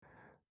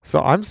So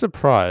I'm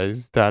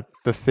surprised that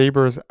the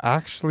Sabres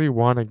actually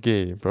won a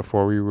game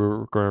before we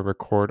were going to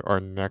record our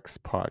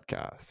next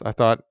podcast. I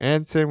thought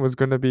Anson was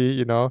going to be,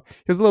 he was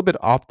a little bit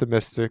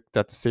optimistic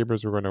that the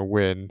Sabres were going to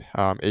win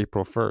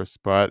April 1st,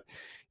 but,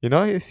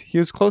 he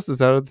was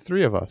closest out of the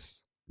three of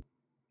us.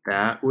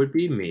 That would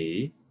be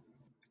me.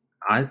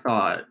 I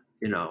thought,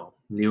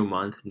 new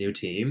month, new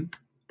team,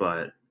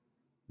 but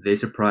they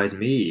surprised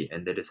me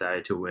and they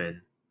decided to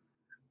win.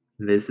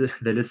 They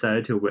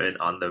decided to win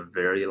on the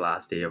very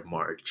last day of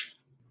March.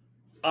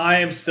 I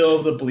am still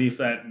of the belief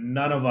that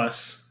none of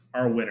us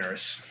are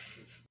winners.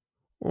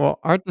 Well,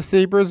 aren't the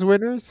Sabres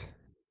winners?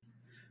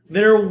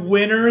 They're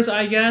winners,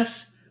 I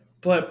guess,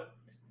 but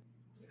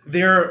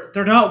they're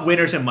not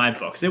winners in my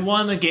books. They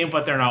won the game,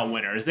 but they're not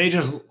winners. They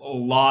just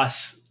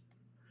lost.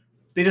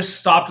 They just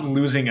stopped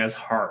losing as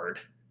hard.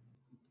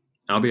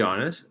 I'll be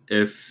honest,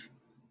 if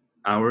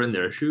I were in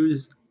their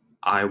shoes,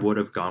 I would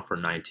have gone for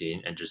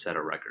 19 and just set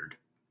a record.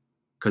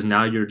 Because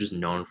now you're just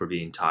known for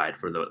being tied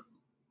for the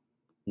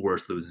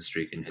worst losing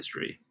streak in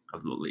history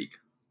of the league.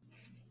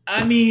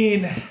 I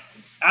mean,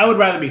 I would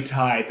rather be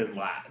tied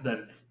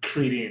than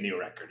creating a new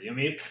record. You know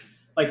what I mean?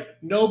 Like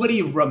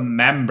nobody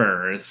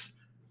remembers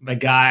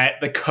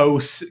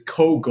the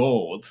co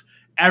gold.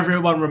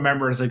 Everyone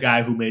remembers the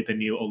guy who made the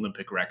new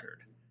Olympic record.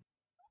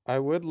 I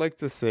would like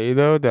to say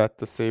though that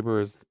the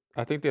Sabres,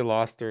 I think they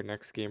lost their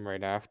next game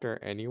right after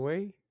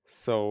anyway.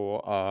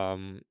 So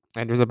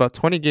and there's about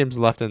 20 games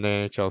left in the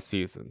NHL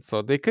season.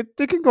 So they could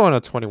go on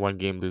a 21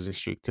 game losing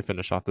streak to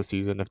finish off the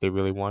season if they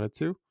really wanted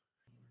to.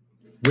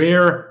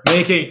 We're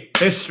making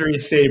history,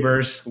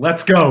 Sabres.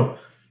 Let's go.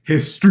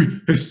 History,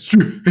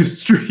 history,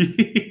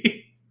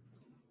 history.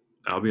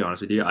 I'll be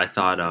honest with you, I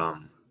thought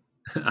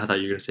I thought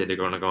you were gonna say they're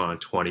gonna go on a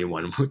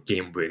 21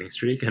 game winning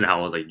streak, and I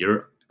was like,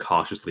 you're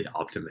cautiously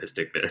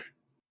optimistic there.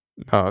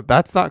 No,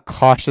 that's not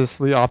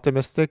cautiously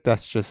optimistic.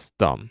 That's just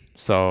dumb.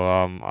 So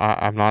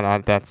I'm not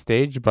at that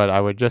stage, but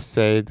I would just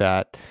say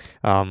that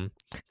um,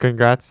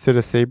 congrats to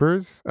the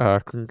Sabres.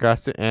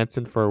 Congrats to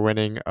Anson for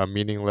winning a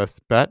meaningless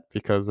bet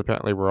because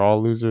apparently we're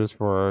all losers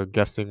for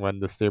guessing when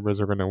the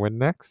Sabres are going to win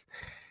next.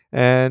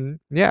 And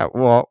yeah,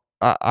 well,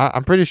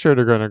 I'm pretty sure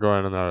they're going to go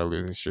on another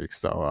losing streak.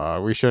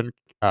 So we shouldn't.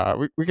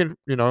 We can,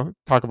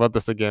 talk about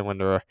this again when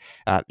they're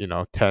at,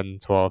 10,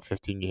 12,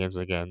 15 games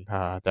again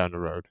down the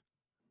road.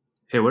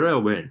 Hey, what did I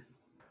win?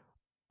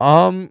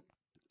 Um,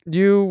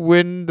 you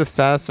win the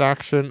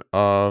satisfaction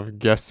of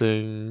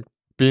guessing,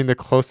 being the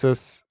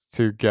closest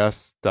to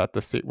guess that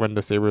when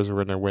the Sabres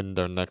were gonna win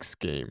their next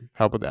game.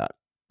 How about that?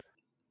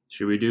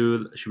 Should we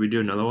do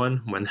another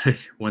one when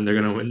when they're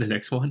gonna win the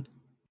next one?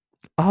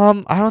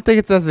 I don't think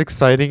it's as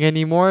exciting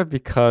anymore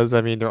because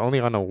I mean they're only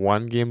on a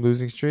 1 game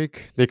losing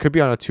streak. They could be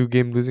on a 2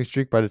 game losing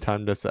streak by the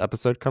time this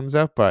episode comes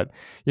out, but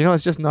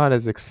it's just not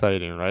as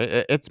exciting, right?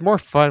 It's more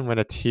fun when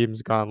a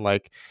team's gone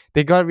like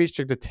they got reached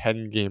like the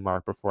 10 game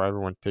mark before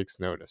everyone takes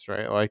notice,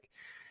 right? Like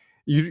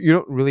you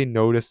don't really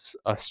notice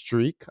a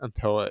streak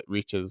until it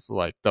reaches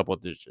like double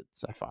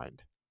digits, I find.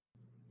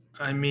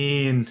 I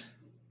mean,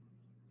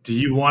 do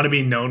you want to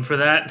be known for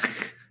that?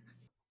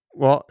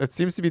 Well, it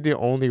seems to be the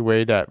only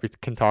way that we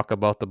can talk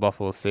about the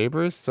Buffalo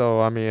Sabres. So,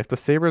 I mean, if the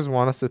Sabres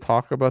want us to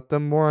talk about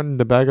them more on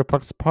the Bag of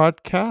Pucks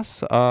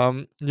podcast,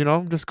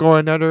 just go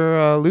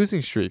another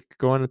losing streak,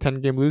 go on a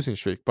 10 game losing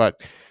streak.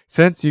 But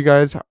since you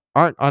guys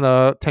aren't on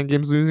a 10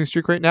 games losing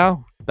streak right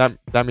now, that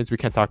means we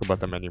can't talk about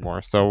them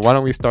anymore. So, why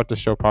don't we start the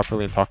show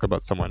properly and talk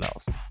about someone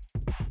else?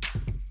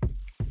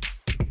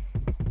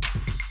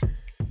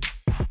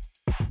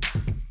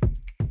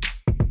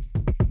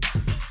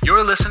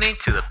 You're listening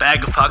to the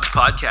Bag of Pucks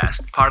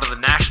podcast, part of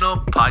the National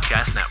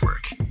Podcast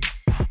Network.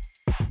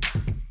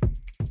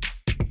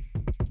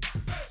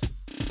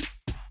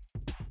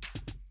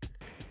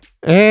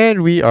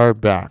 And we are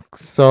back.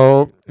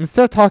 So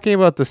instead of talking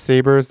about the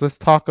Sabres, let's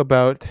talk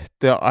about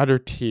the other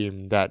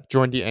team that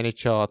joined the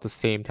NHL at the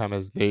same time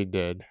as they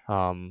did.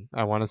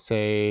 I want to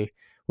say,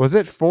 was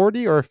it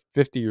 40 or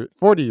 50,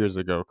 40 years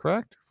ago,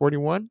 correct?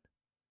 41?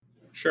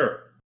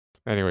 Sure.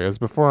 Anyway, it was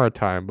before our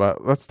time,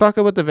 but let's talk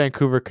about the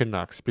Vancouver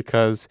Canucks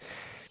because,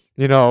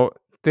 you know,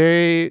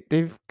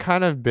 they've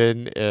kind of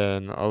been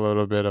in a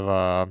little bit of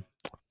a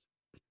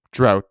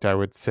drought, I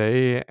would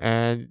say.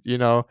 And,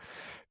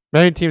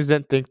 many teams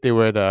didn't think they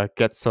would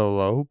get so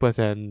low, but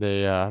then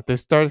they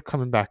started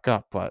coming back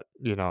up. But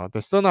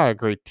they're still not a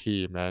great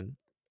team, and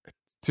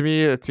to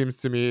me, it seems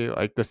to me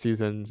like the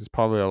season is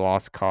probably a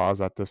lost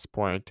cause at this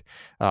point.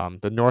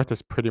 The North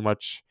is pretty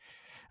much,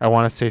 I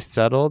want to say,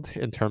 settled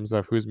in terms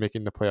of who's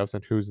making the playoffs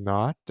and who's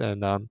not,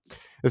 and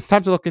it's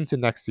time to look into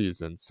next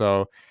season.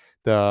 So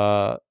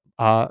the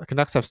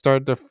Canucks have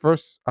started their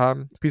first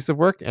piece of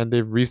work, and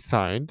they've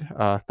re-signed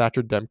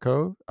Thatcher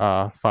Demko,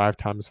 5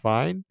 times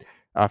fine,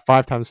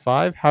 5 times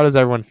 5. How does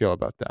everyone feel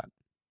about that?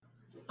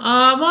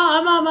 I'm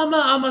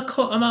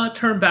gonna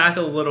turn back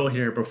a little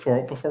here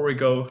before we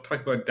go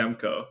talk about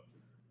Demko.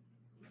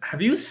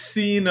 Have you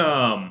seen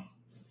Have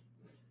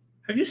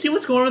you seen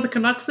what's going on with the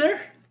Canucks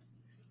there?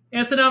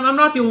 Anthony, I'm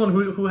not the only one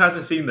who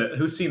hasn't seen that.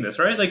 Who's seen this,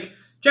 right? Like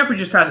Jeffrey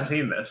just hasn't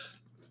seen this.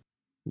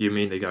 You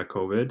mean they got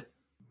COVID?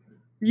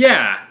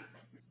 Yeah,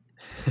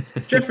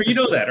 Jeffrey, you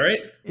know that, right?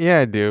 Yeah,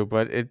 I do,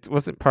 but it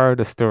wasn't part of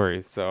the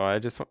story, so I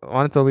just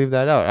wanted to leave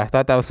that out. I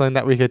thought that was something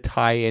that we could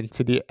tie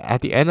into the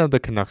at the end of the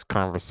Canucks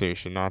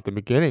conversation, not at the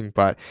beginning.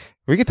 But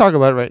we can talk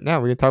about it right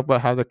now. We can talk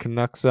about how the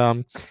Canucks,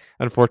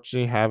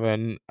 unfortunately, have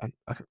a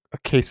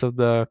case of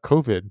the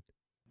COVID.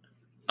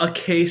 A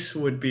case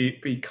would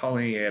be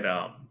calling it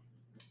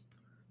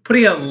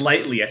putting it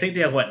lightly. I think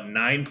they have what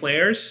 9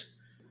 players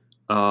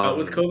out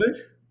with um, COVID.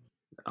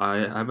 I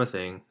have a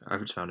thing. I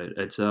just found it.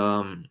 It's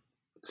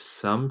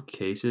some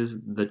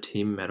cases the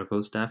team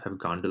medical staff have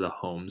gone to the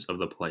homes of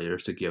the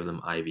players to give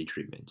them IV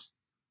treatments.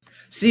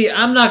 See,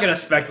 I'm not going to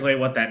speculate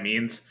what that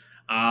means.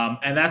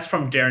 And that's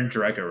from Darren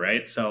Dreger,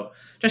 right? So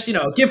just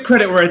give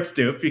credit where it's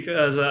due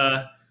because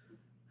I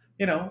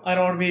don't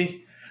want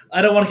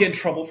to get in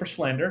trouble for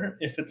slander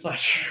if it's not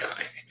true.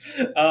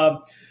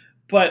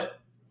 But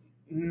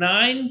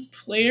 9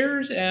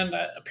 players, and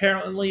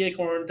apparently,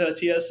 according to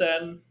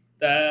TSN,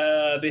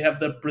 they have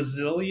the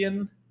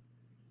Brazilian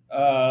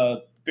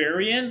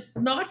variant.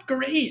 Not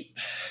great.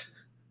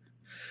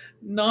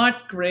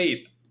 Not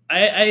great.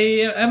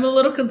 I am a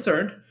little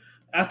concerned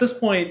at this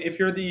point. If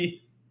you're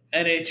the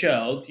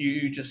NHL, do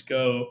you just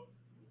go,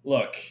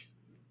 look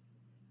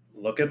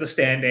at the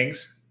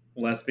standings?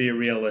 Let's be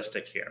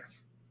realistic here.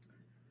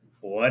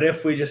 What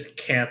if we just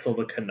cancel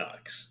the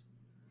Canucks?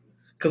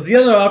 Because the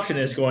other option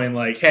is going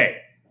like, hey,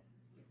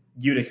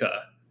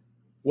 Utica,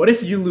 what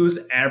if you lose?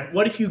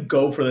 What if you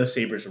go for the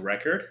Sabres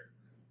record?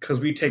 Because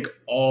we take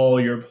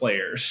all your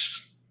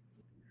players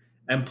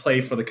and play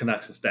for the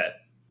Canucks instead.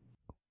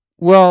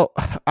 Well,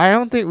 I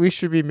don't think we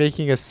should be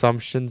making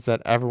assumptions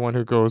that everyone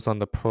who goes on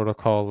the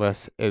protocol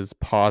list is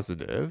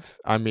positive.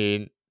 I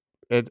mean,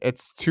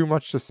 it's too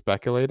much to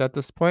speculate at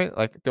this point.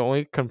 Like, the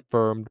only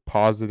confirmed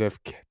positive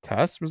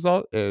test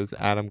result is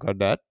Adam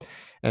Gaudette.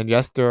 And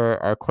yes, there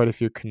are quite a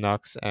few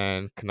Canucks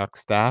and Canuck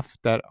staff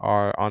that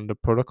are on the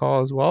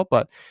protocol as well,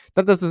 but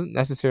that doesn't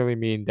necessarily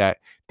mean that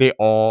they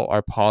all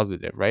are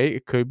positive, right?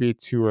 It could be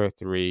 2 or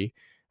 3.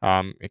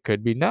 It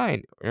could be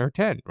 9 or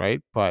 10,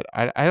 right? But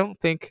I don't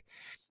think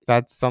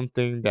that's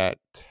something that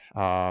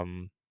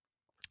um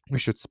we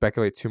should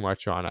speculate too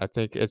much on. I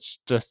think it's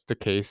just the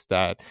case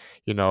that,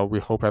 we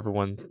hope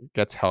everyone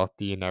gets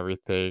healthy and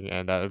everything,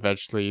 and that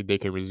eventually they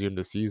can resume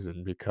the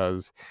season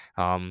because,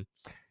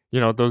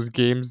 those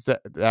games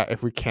that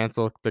if we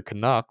cancel the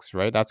Canucks,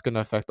 right, that's going to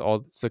affect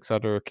all 6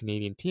 other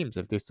Canadian teams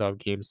if they still have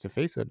games to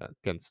face it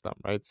against them,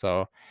 right?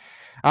 So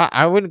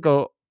I wouldn't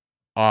go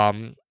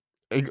um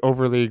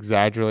overly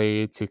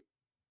exaggerated to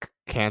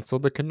cancel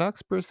the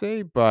Canucks per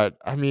se, but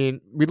I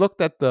mean, we looked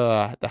at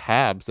the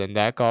Habs and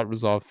that got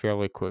resolved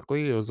fairly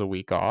quickly. It was a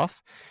week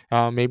off.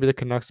 Maybe the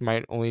Canucks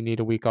might only need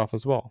a week off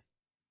as well.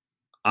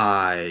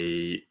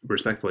 I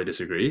respectfully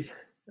disagree.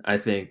 I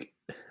think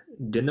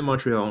didn't the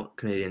Montreal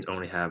Canadiens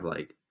only have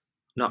like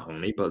not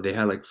only, but they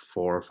had like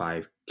 4 or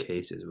 5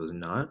 cases, was it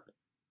not?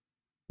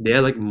 They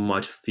had like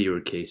much fewer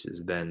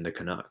cases than the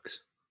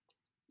Canucks.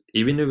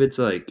 Even if it's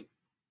like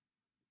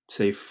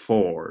say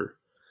 4,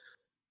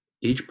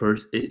 each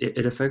person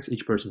it affects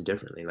each person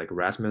differently. Like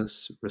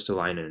Rasmus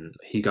Ristolainen,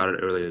 he got it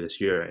earlier this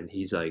year, and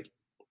he's like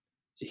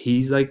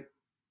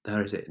how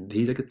do I say it?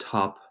 He's like a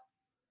top.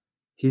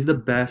 He's the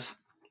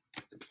best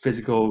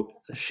physical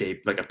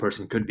shape like a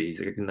person could be. He's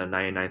like in the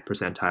 99th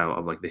percentile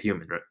of like the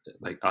human, right?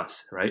 Like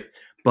us, right?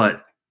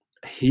 But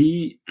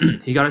he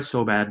he got it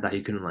so bad that he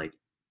couldn't like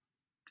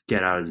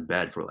get out of his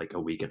bed for like a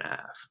week and a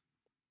half.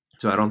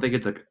 So I don't think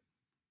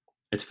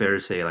it's fair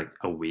to say like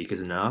a week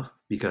is enough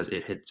because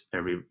it hits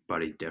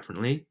everybody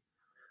differently.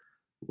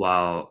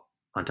 While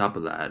on top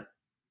of that,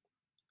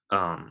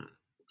 um,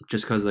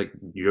 just because like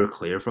you're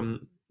clear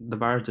from the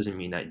virus doesn't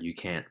mean that you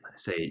can't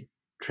say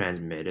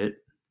transmit it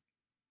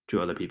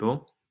to other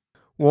people.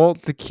 Well,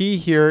 the key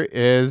here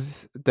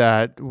is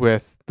that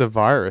with the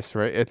virus,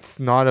 right?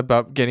 It's not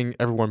about getting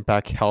everyone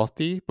back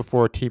healthy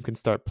before a team can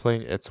start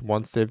playing. It's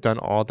once they've done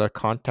all the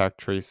contact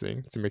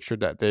tracing to make sure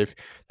that they've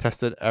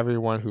tested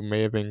everyone who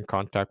may have been in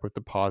contact with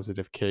the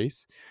positive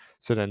case.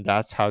 So then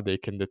that's how they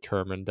can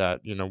determine that,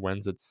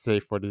 when's it's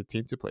safe for the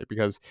team to play.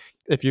 Because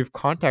if you've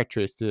contact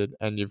traced it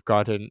and you've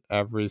gotten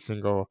every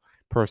single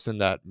person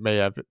that may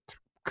have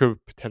could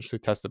potentially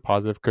tested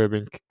positive, could have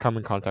been come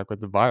in contact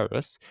with the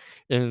virus,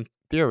 in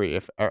theory,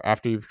 if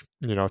after you've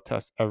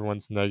test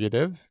everyone's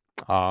negative,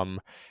 um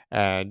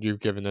and you've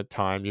given it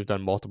time, you've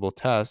done multiple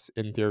tests,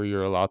 in theory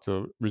you're allowed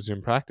to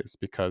resume practice,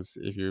 because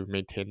if you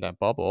maintain that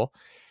bubble,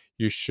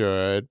 you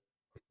should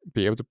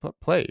be able to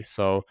play.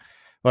 So,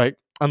 like,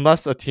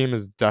 unless a team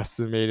is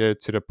decimated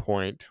to the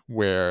point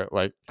where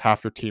like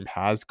half their team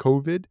has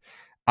COVID,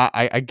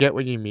 I get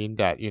what you mean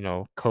that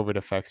COVID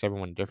affects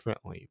everyone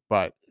differently.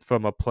 But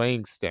from a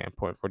playing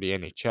standpoint for the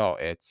NHL,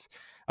 it's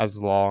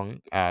as long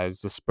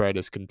as the spread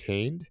is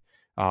contained.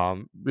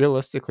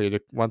 Realistically,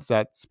 once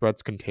that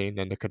spread's contained,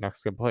 then the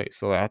Canucks can play.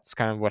 So that's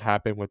kind of what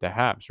happened with the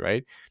Habs,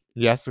 right?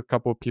 Yes, a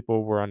couple of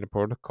people were on the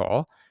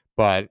protocol,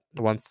 but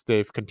once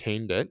they've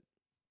contained it,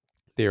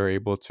 they were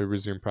able to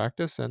resume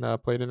practice and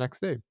play the next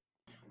day.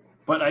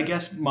 But I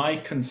guess my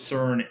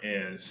concern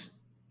is,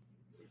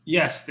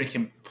 yes, they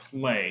can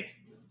play,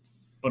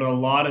 but a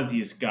lot of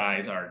these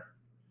guys are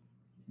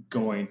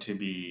going to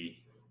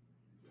be,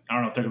 I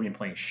don't know if they're going to be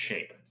playing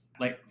shape.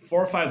 Like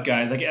 4 or 5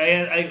 guys, like I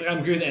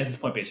agree with Anthony's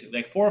point basically.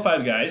 Like 4 or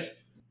 5 guys,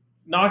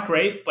 not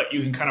great, but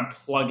you can kind of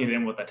plug it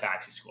in with a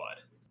taxi squad.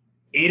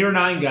 8 or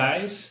 9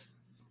 guys,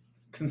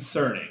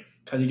 concerning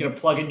because you're going to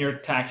plug in your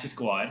taxi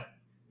squad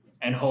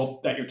and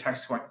hope that your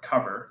taxi squad can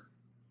cover,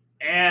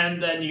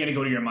 and then you're going to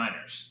go to your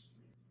minors,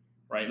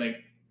 right? Like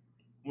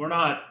we're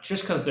not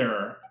just because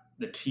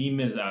the team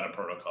is out of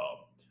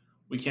protocol.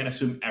 We can't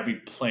assume every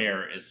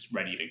player is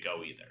ready to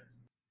go either.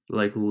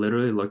 Like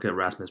literally, look at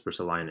Rasmus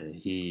Bersalinen.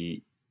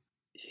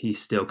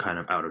 He's still kind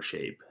of out of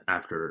shape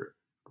after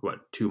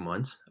what 2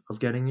 months of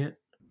getting it.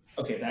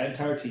 Okay, that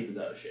entire team is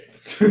out of shape.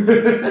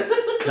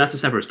 That's a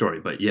separate story,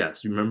 but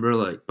yes, you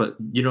remember but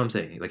you know what I'm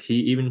saying. Like he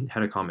even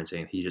had a comment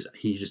saying he just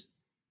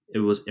it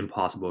was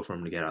impossible for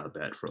him to get out of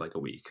bed for like a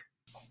week.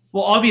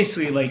 Well,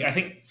 obviously, like I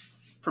think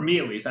for me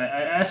at least,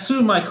 I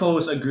assume my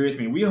co-hosts agree with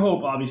me. We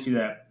hope obviously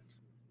that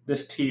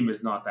this team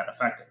is not that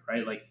affected,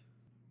 right? Like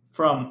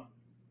from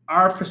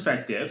our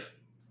perspective,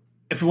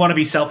 if we want to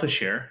be selfish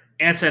here,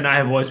 Ansa and I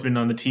have always been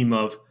on the team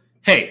of,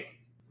 hey,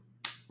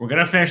 we're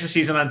gonna finish the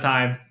season on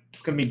time.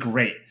 It's gonna be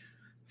great.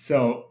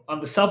 So on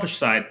the selfish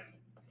side,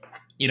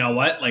 you know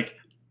what? Like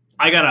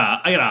I got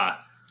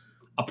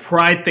a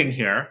pride thing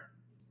here,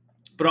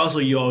 but also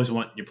you always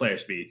want your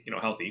players to be,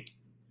 healthy.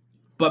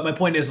 But my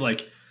point is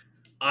like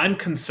I'm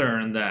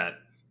concerned that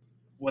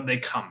when they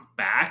come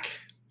back,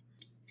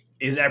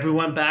 is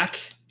everyone back?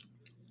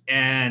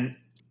 And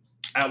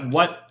at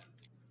what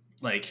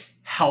like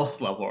health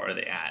level are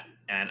they at?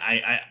 And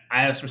I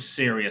have some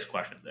serious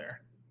questions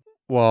there.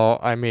 Well,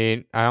 I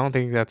mean, I don't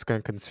think that's going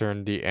to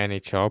concern the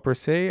NHL per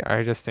se.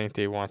 I just think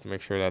they want to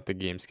make sure that the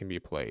games can be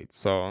played.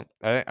 So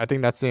I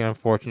think that's the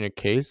unfortunate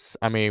case.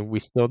 I mean, we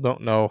still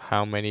don't know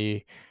how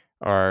many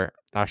are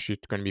actually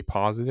going to be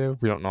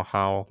positive. We don't know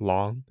how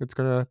long it's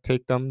going to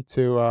take them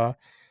to,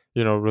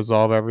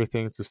 resolve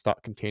everything to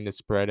stop contain the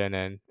spread and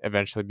then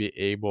eventually be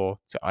able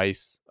to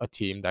ice a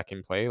team that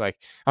can play. Like,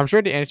 I'm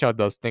sure the NHL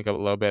does think a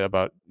little bit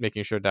about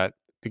making sure that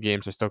the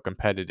games are still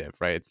competitive,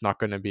 right? It's not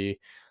going to be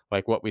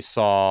like what we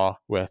saw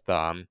with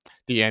the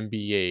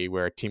NBA,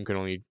 where a team can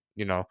only,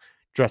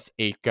 dress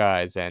 8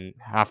 guys and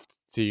half the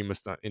team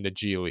was in the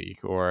G League,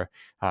 or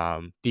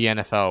the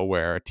NFL,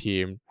 where a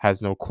team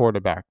has no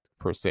quarterback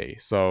per se.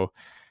 So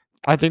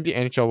I think the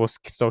NHL will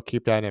still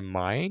keep that in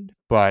mind,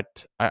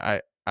 but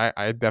I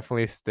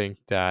definitely think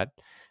that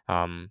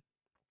um,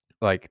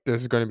 like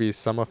there's going to be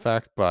some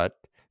effect, but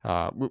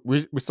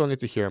we still need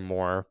to hear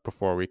more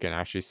before we can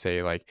actually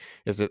say like,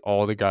 is it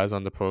all the guys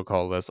on the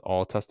protocol list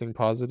all testing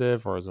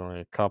positive, or is it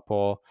only a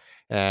couple?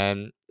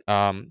 And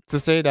to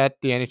say that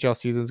the NHL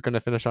season is going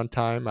to finish on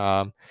time,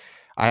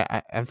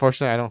 I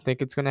unfortunately I don't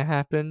think it's going to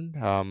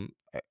happen.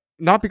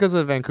 Not because of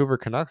the Vancouver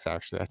Canucks,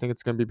 actually. I think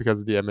it's going to be because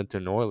of the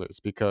Edmonton Oilers,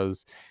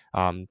 because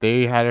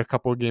they had a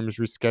couple of games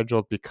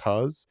rescheduled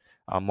because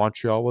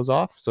Montreal was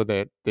off, so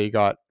that they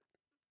got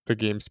the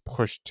game's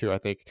pushed to, I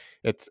think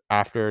it's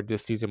after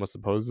this season was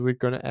supposedly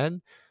going to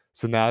end.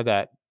 So now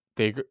that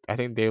I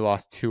think they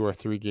lost 2 or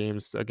 3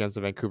 games against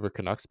the Vancouver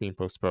Canucks being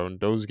postponed,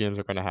 those games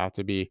are going to have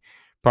to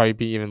probably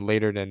be even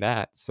later than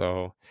that.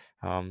 So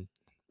I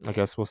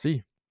guess we'll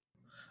see.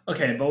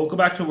 Okay, but we'll go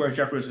back to where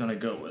Jeffrey was going to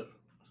go with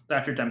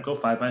Thatcher Demko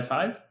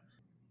 5x5.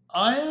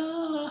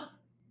 I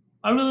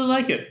really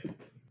like it.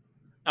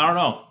 I don't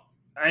know.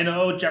 I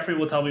know Jeffrey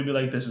will tell me, be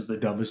like, this is the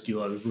dumbest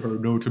deal I've ever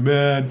heard. No to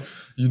man.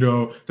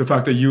 The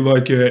fact that you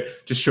like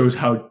it just shows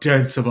how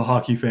dense of a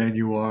hockey fan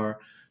you are.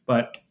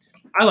 But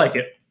I like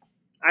it.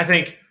 I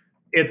think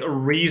it's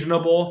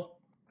reasonable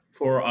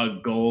for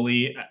a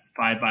goalie at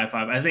 5x5.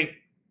 I think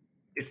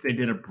if they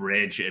did a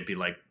bridge, it'd be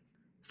like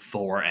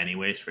 4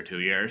 anyways for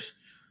 2 years.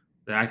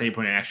 The fact that you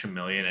put an extra $1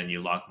 million and you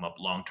lock them up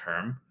long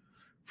term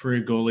for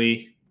a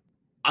goalie,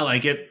 I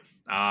like it.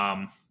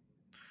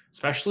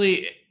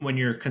 Especially when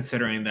you're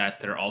considering that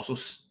they're also,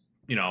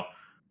 they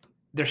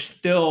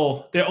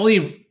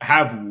only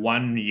have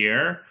 1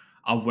 year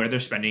of where they're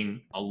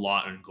spending a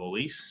lot on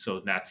goalies. So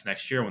that's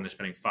next year when they're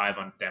spending 5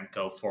 on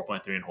Demko,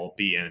 4.3 on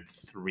Holtby, and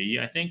 3,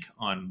 I think,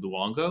 on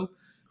Luongo.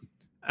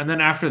 And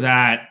then after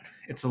that,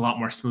 it's a lot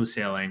more smooth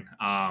sailing.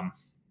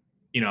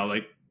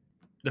 Like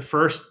the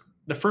first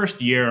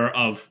year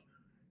of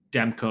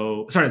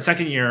Demko, the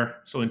second year,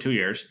 so in 2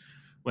 years,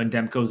 when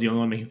Demko's the only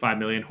one making $5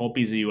 million,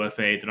 Holtby's a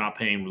UFA. They're not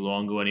paying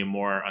Luongo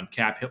anymore on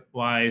cap hit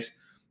wise.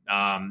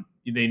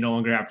 They no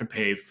longer have to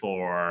pay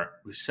for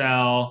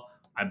Roussel.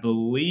 I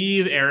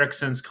believe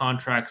Ericsson's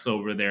contract's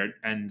over there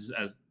ends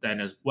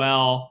as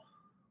well.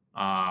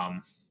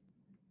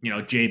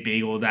 Jay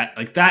Beagle,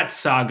 that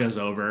saga's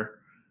over.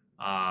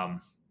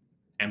 And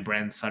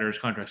Brandon Sutter's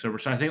contract's over.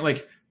 So I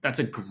think that's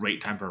a great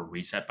time for a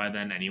reset by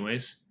then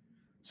anyways.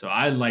 So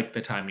I like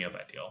the timing of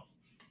that deal.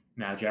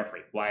 Now,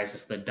 Jeffrey, why is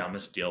this the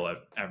dumbest deal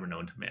I've ever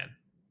known to man?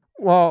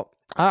 Well,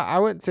 I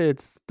wouldn't say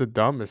it's the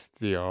dumbest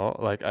deal.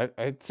 Like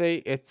I'd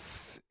say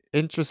it's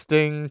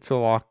interesting to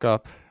lock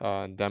up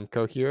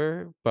Demko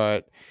here,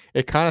 but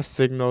it kind of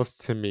signals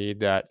to me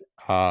that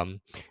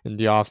in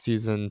the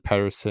offseason,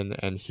 Pedersen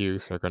and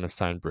Hughes are going to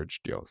sign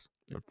bridge deals,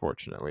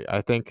 unfortunately.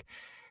 I think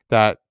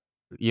that,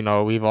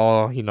 we've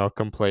all,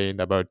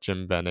 complained about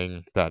Jim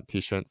Benning that he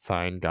shouldn't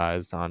sign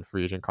guys on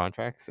free agent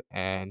contracts.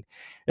 And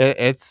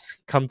it's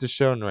come to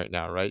shown right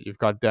now, right? You've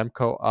got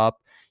Demko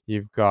up,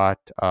 you've got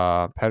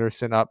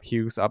Pedersen up,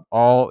 Hughes up,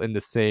 all in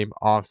the same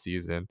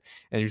offseason.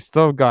 And you've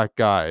still got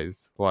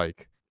guys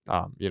like,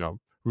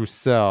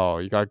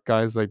 Roussel, you got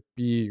guys like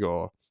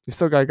Beagle, you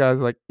still got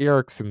guys like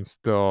Erickson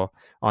still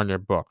on your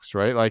books,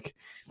 right? Like,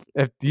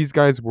 if these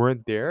guys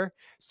weren't there,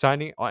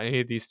 signing on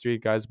any of these three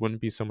guys wouldn't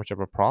be so much of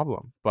a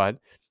problem. But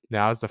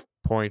now is the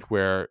point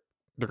where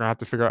they're gonna have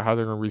to figure out how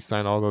they're gonna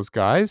re-sign all those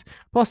guys.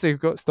 Plus,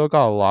 still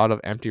got a lot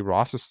of empty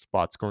roster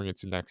spots going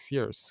into next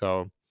year.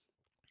 So,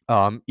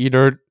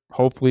 either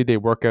hopefully they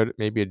work out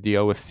maybe a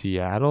deal with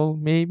Seattle,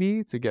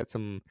 maybe to get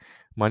some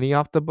money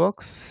off the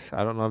books.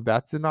 I don't know if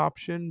that's an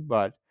option,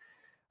 but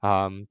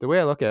the way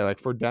I look at it, like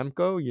for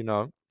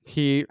Demko,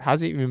 he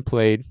hasn't even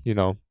played,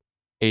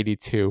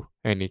 82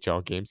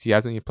 NHL games. He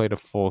hasn't even played a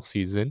full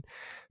season.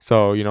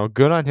 So,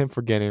 good on him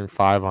for getting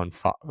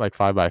 5-on-5, like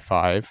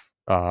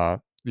 5x5.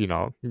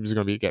 He's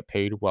going to get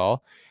paid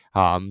well.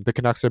 The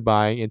Canucks are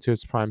buying into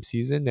his prime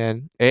season,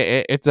 and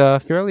it's a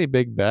fairly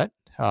big bet,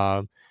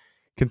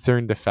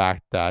 considering the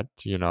fact that,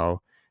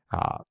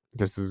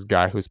 this is a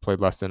guy who's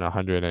played less than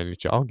 100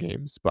 NHL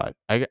games. But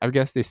I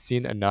guess they've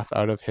seen enough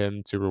out of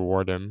him to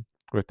reward him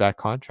with that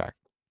contract.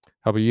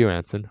 How about you,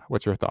 Anson?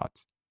 What's your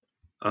thoughts?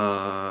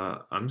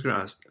 I'm just gonna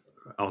ask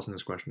Allison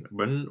this question.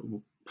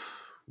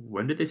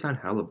 When did they sign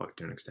Hellebuck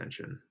to an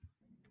extension?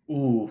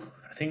 Ooh,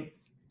 I think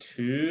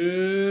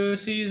 2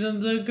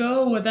 seasons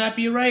ago. Would that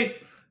be right?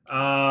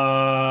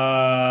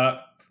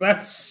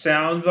 That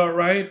sounds about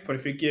right. But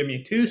if you give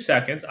me 2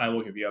 seconds, I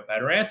will give you a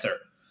better answer.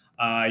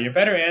 Your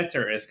better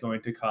answer is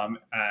going to come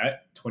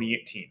at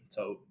 2018.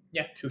 So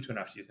yeah,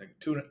 2.5 seasons,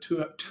 2 to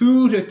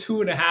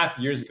 2.5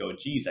 years ago.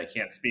 Jeez, I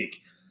can't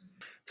speak.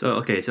 So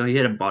okay, so he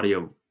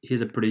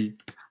has a pretty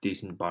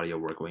decent body of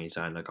work when he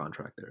signed the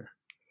contract there.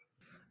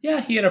 Yeah,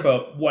 he had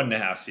about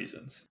 1.5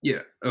 seasons.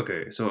 Yeah.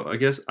 Okay. So I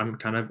guess I'm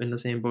kind of in the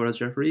same boat as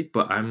Jeffrey,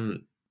 but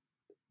I'm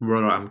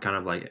kind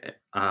of like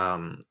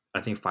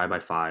I think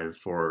 5x5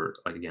 for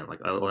like again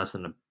like less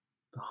than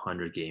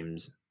 100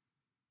 games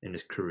in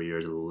his career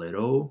is a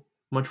little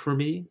much for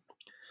me,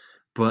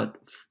 but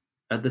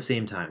at the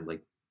same time,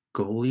 like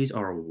goalies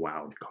are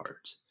wild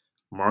cards.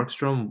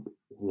 Markstrom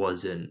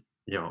wasn't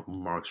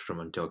Markstrom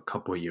until a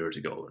couple of years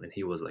ago, and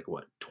he was like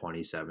what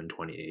 27,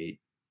 28,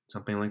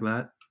 something like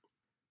that.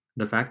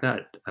 The fact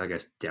that I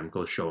guess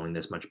Demko's showing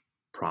this much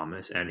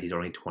promise and he's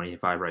only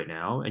 25 right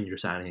now, and you're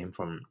signing him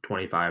from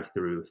 25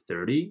 through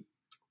 30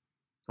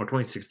 or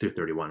 26 through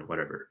 31,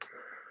 whatever.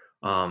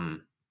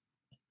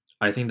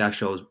 I think that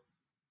shows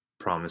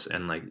promise,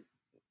 and like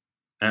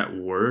at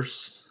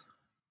worst,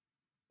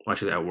 it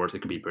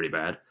could be pretty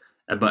bad,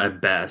 but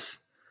at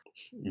best,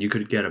 you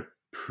could get a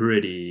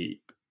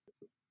pretty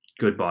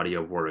good body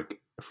of work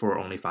for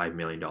only $5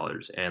 million.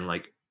 And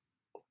like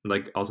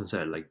Alson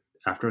said, like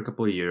after a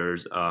couple of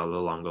years,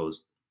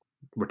 Luongo's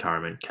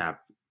retirement cap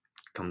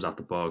comes off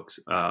the books.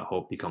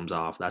 Hope comes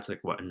off. That's like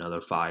what, another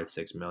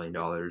 $5-6 million.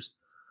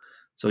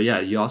 So yeah,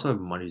 you also have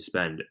money to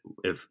spend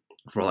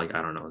for like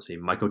I don't know, say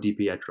Michael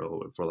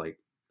DiPietro for like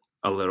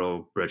a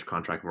little bridge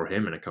contract for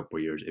him in a couple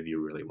of years if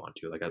you really want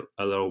to, like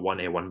a little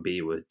 1A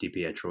 1B with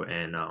DiPietro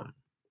and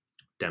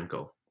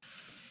Demko.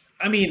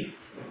 I mean,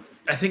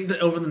 I think that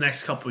over the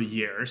next couple of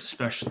years,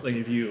 especially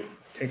if you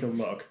take a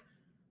look,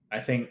 I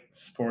think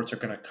sports are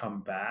going to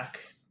come back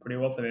pretty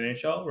well for the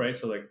NHL, right?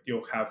 So like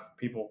you'll have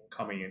people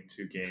coming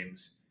into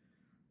games,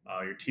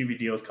 your TV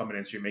deals coming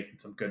in, so you're making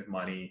some good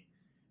money.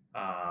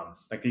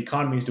 Like the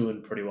economy is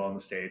doing pretty well in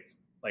the States.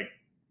 Like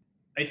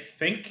I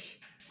think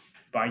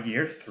by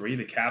year 3,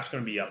 the cap's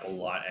going to be up a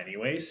lot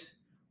anyways,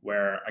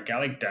 where a guy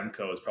like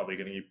Demko is probably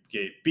going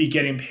to be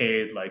getting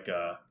paid like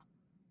a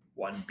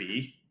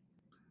 1B.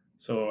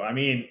 So, I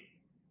mean,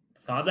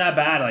 it's not that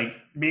bad. Like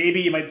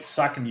maybe it might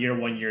suck in year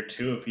 1, year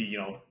 2 if he,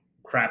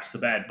 craps the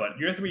bed, but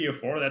year 3, year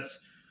 4, that's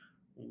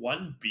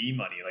 1B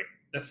money. Like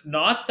that's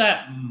not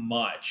that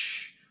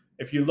much.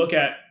 If you look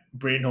at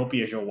Braden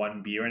Holtby as your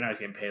 1B right now, he's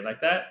getting paid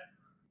like that.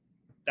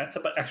 That's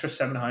about extra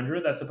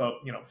 700. That's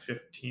about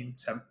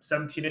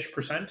 17-ish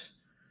percent.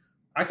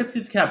 I could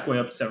see the cap going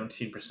up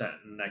 17%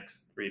 in the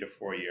next 3 to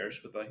 4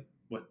 years with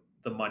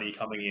the money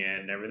coming in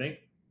and everything.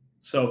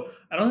 So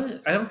I don't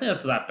think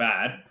that's that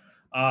bad.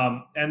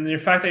 And the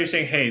fact that you're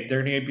saying, hey,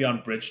 they're going to be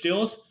on bridge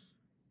deals,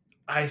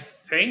 I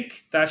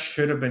think that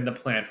should have been the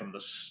plan from the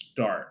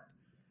start.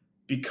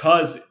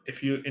 Because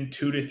if you in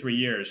 2 to 3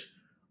 years,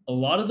 a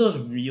lot of those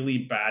really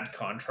bad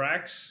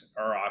contracts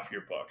are off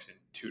your books in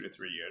 2 to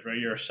 3 years, right?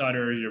 Your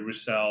Sutters, your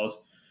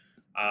Roussels,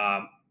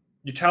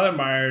 your Tyler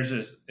Myers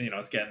is,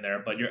 it's getting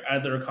there, but your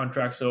other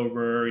contracts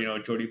over,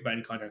 Jody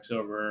Benn contracts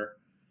over,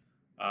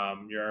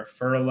 your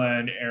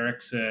Ferland,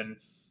 Erickson,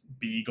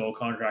 Beagle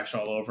contracts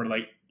all over.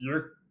 Like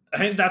I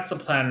think that's the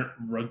plan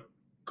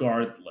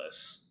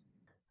regardless.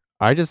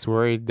 I just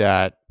worried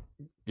that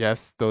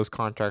yes, those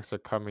contracts are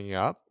coming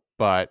up,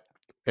 but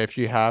if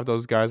you have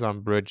those guys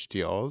on bridge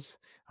deals,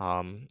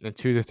 in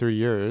 2 to 3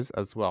 years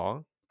as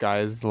well,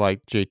 guys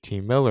like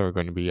JT Miller are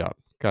going to be up.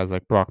 Guys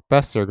like Brock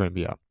Besser are going to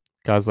be up.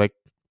 Guys like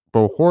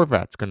Bo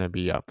Horvat's going to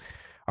be up.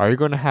 Are you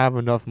going to have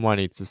enough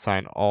money to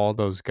sign all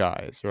those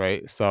guys,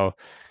 right? So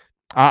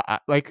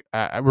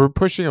we're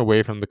pushing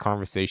away from the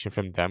conversation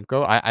from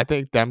Demko. I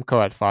think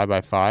Demko at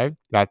 5x5,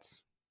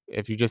 that's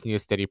if you just need a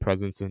steady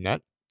presence in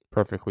net,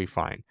 perfectly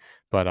fine.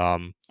 But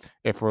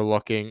if we're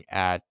looking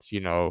at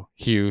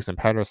Hughes and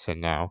Pedersen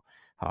now,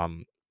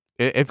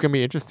 it's gonna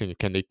be interesting.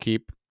 Can they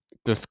keep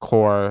this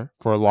core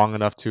for long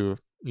enough to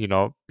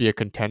be a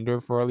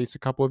contender for at least a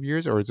couple of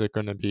years, or is it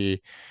gonna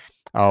be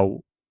uh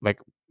like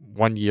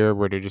 1 year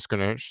where they're just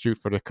gonna shoot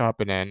for the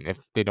cup, and then if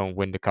they don't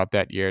win the cup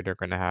that year, they're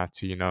gonna have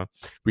to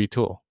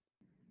retool?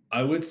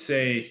 I would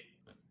say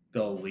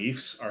the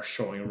Leafs are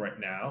showing right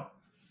now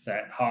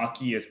that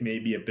hockey is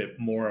maybe a bit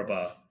more of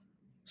a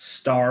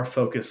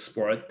star-focused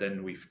sport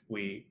than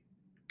we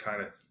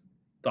kind of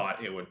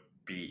thought it would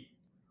be.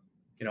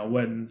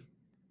 When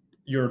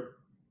you're,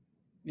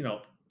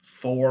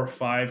 4 or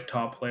 5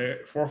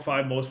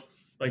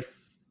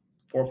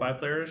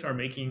 players are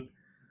making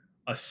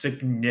a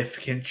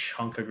significant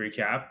chunk of your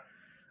cap.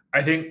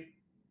 I think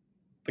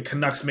the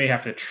Canucks may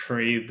have to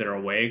trade their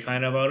way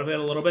kind of out of it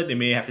a little bit. They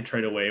may have to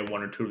trade away 1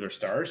 or 2 of their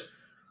stars.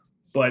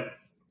 But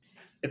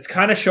it's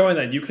kind of showing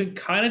that you can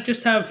kind of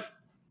just have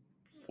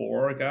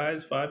 4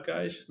 guys, 5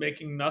 guys just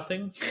making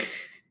nothing.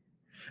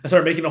 I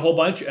started making a whole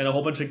bunch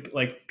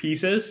of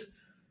pieces.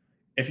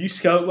 If you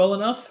scout well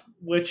enough,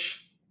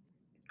 which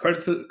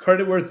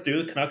credit where it's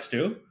due, the Canucks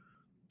do,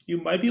 you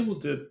might be able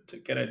to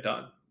get it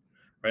done.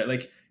 Right?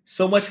 Like,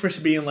 so much for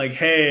being like,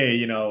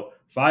 hey,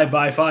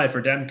 5x5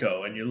 for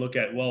Demko. And you look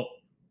at, well,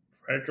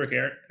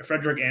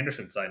 Frederick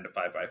Anderson signed a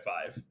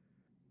 5x5.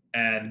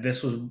 And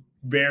this was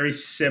very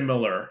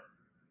similar,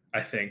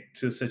 I think,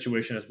 to the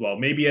situation as well.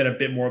 Maybe at a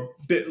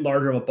bit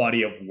larger of a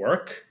body of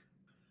work.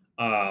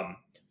 But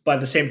at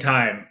the same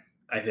time,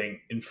 I think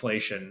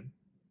inflation,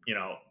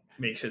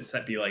 makes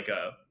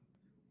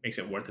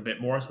it worth a bit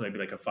more. So maybe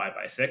like a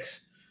 5x6.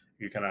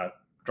 You kind of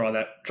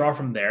draw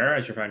from there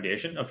as your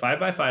foundation. A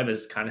 5x5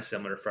 is kind of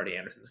similar to Freddie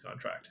Anderson's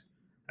contract.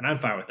 And I'm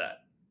fine with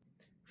that.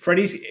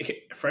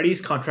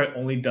 Freddie's contract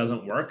only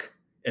doesn't work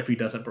if he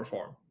doesn't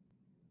perform.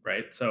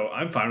 Right? So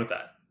I'm fine with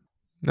that.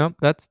 Nope,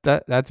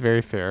 that's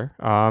very fair.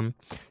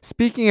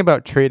 Speaking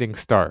about trading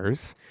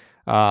stars,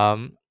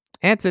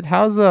 Anton,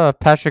 how's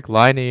Patrick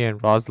Laine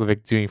and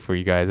Roslovic doing for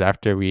you guys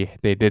after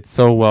they did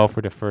so well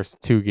for the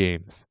first 2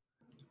 games?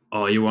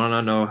 Oh, you want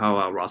to know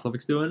how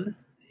Roslovic's doing?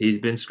 He's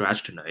been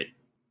scratched tonight.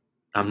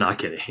 I'm not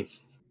kidding.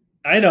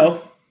 I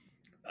know.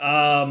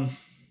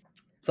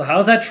 So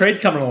how's that trade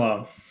coming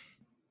along?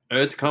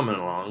 It's coming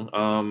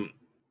along.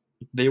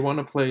 They want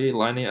to play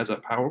Laine as a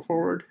power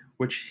forward,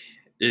 which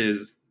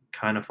is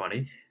kind of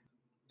funny.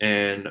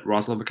 And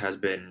Roslovic has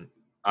been,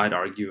 I'd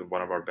argue,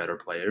 one of our better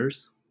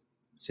players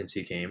since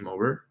he came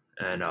over.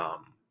 And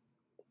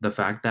the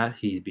fact that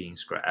he's being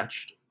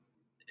scratched,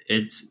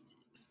 it's,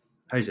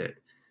 how do you say it?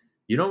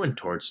 When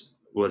Torts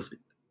was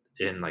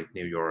in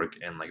New York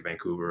and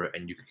Vancouver,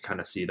 and you could kind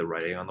of see the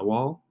writing on the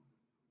wall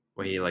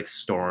when he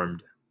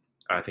stormed,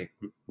 I think,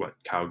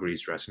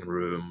 Calgary's dressing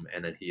room,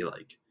 and then he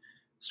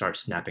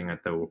starts snapping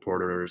at the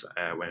reporters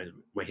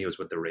when he was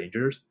with the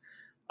Rangers.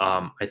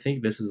 I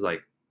think this is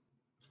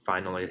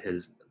finally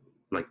his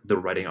the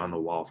writing on the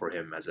wall for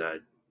him as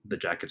the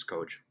Jackets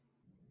coach.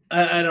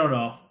 I don't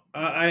know.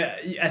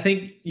 I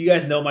think you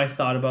guys know my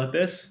thought about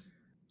this,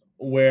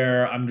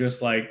 where I'm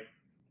just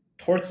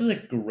Torts is a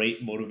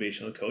great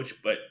motivational coach,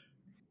 but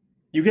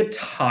you get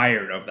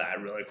tired of that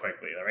really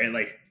quickly,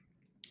 right?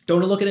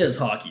 Don't look at it as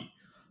hockey.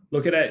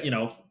 Look at it,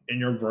 in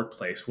your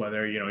workplace,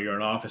 whether, you're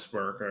an office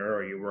worker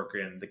or you work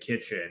in the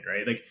kitchen,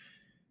 right?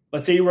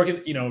 Let's say you work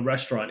in, a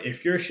restaurant.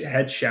 If your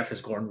head chef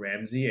is Gordon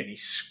Ramsay and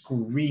he's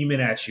screaming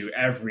at you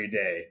every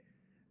day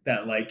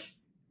that,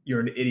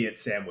 you're an idiot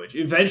sandwich,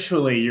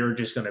 eventually you're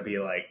just going to be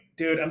like,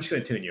 dude, I'm just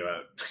going to tune you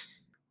out.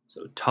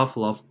 So tough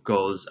love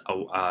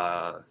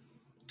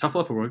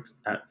works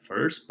at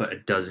first, but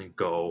it doesn't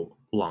go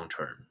long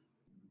term.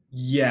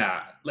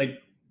 Yeah.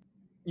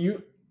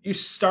 You're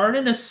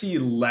starting to see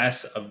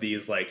less of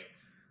these,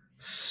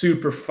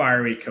 super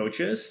fiery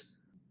coaches,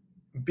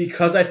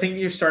 because I think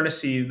you're starting to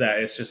see that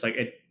it's just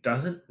it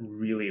doesn't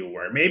really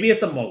work. Maybe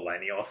it's a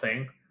millennial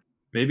thing.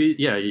 Maybe,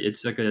 yeah,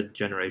 it's a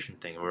generation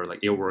thing where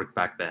it worked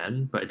back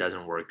then, but it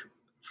doesn't work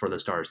for the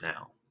Stars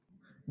now.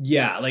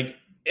 Yeah,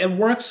 it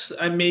works.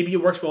 Maybe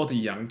it works well with the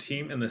young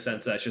team in the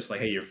sense that it's just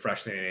hey, you're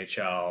fresh in the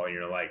NHL, and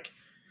you're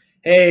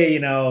hey,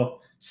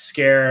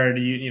 scared,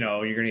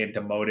 you're gonna get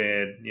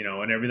demoted,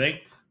 and everything.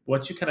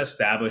 Once you kind of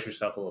establish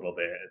yourself a little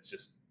bit, it's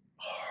just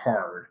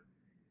hard,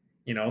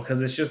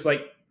 because it's just oh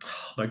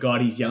my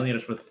God, he's yelling at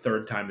us for the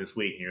 3rd time this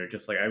week, and you're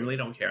just I really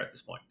don't care at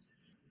this point,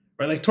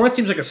 right? Torts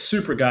seems like a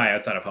super guy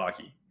outside of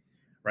hockey,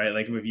 right?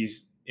 If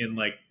he's in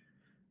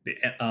the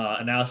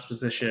analysis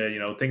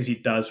position, things he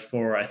does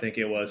for, I think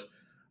it was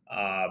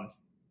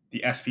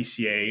the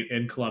SPCA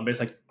in Columbus.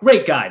 Like,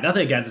 great guy,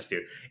 nothing against this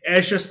dude. And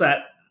it's just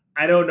that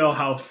I don't know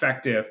how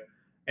effective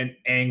an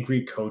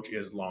angry coach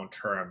is long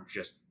term,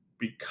 just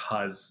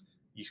because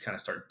you kind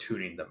of start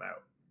tuning them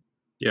out.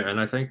 Yeah, and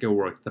I think it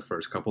worked the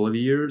first couple of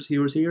years he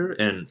was here,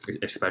 and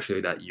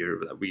especially that year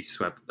that we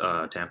swept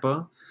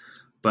Tampa.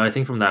 But I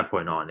think from that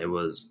point on, it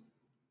was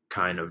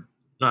kind of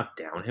not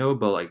downhill,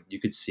 but like you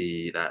could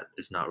see that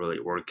it's not really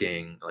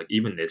working. Like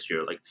even this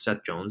year, like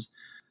Seth Jones,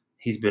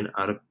 he's been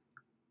out of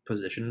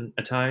position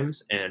at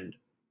times, and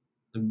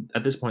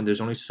at this point,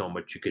 there's only so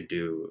much you could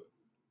do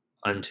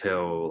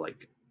until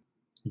like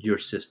your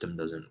system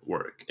doesn't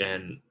work.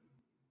 And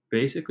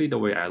basically, the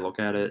way I look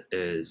at it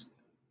is,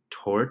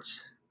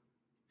 Torts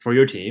for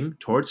your team,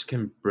 Torts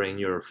can bring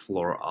your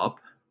floor up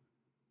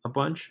a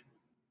bunch,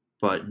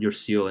 but your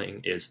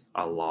ceiling is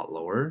a lot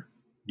lower.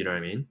 You know what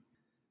I mean?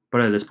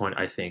 But at this point,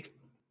 I think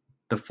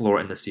the floor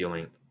and the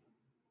ceiling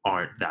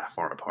aren't that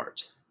far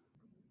apart.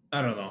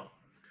 I don't know.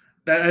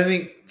 That, I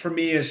think for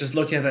me, it's just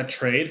looking at that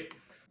trade.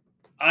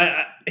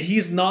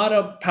 He's not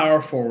a power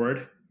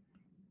forward,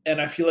 and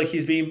I feel like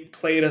he's being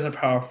played as a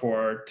power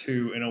forward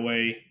to, in a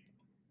way,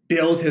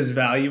 build his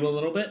value a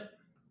little bit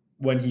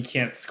when he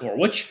can't score.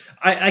 Which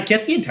I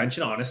get the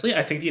intention. Honestly,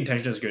 I think the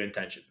intention is good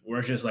intention. Where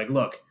it's just like,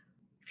 look,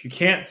 if you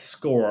can't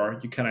score,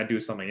 you kind of do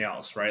something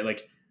else, right?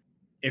 Like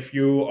if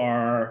you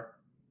are,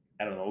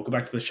 I don't know, we'll go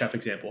back to the chef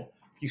example.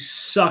 If you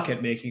suck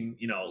at making,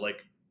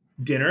 like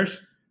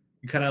dinners,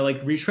 you kind of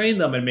like retrain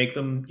them and make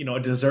them, a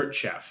dessert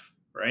chef,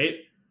 right?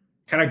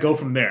 Kind of go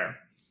from there.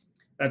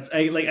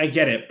 I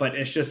get it, but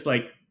it's just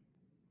like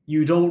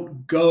you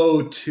don't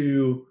go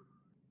to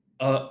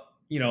a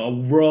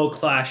world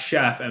class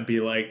chef and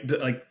be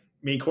like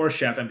main course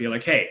chef and be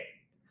like, hey,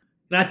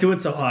 not doing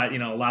so hot.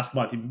 Last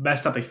month you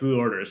messed up your food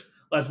orders.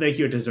 Let's make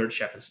you a dessert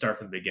chef and start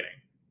from the beginning.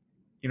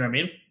 You know what I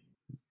mean?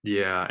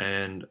 Yeah,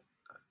 and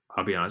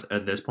I'll be honest,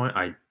 at this point,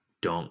 I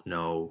don't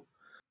know.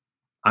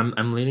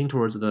 I'm leaning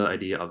towards the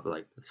idea of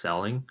like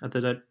selling at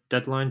the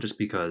deadline, just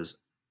because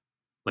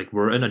like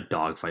we're in a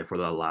dogfight for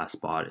the last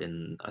spot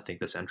in, I think,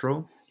 the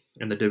Central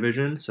in the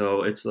division.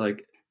 So it's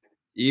like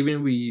even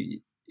if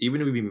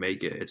we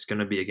make it, it's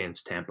gonna be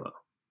against Tampa.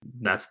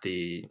 That's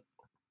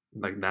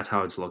that's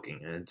how it's looking.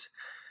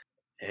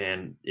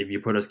 And if you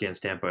put us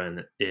against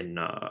Tampa in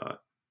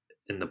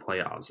the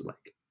playoffs,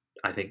 like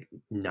I think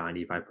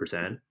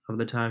 95% of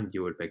the time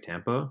you would pick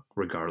Tampa,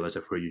 regardless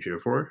of who you cheer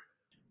for.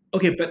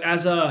 Okay, but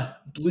as a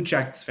Blue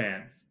Jackets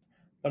fan,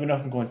 let me know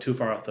if I'm going too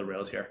far off the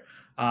rails here.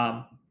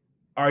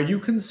 Are you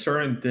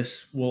concerned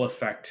this will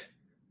affect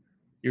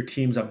your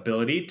team's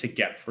ability to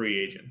get free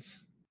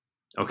agents?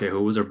 Okay,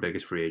 who was our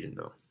biggest free agent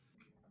though?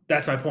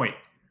 That's my point.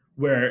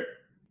 Where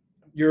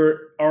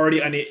you're not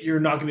going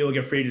to be able to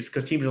get free agents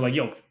because teams are like,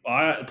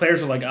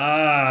 players are like,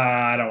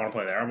 I don't want to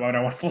play there. I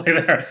don't want to play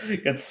there.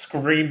 Get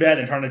screamed at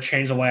and trying to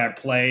change the way I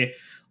play.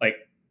 Like,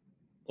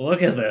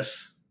 look at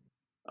this.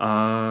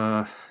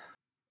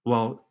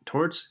 Well,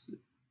 Torts'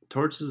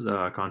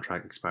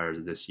 contract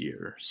expires this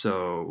year,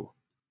 so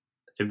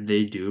if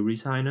they do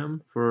re-sign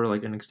him for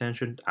like an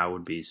extension, I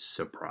would be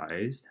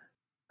surprised.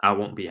 I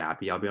won't be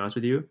happy. I'll be honest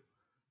with you.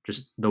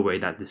 Just the way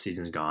that the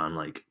season's gone,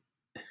 like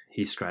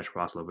he scratched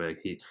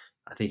Roslovic.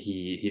 I think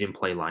he didn't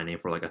play Laine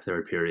for like a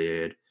third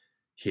period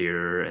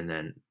here, and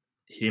then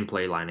he didn't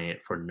play Laine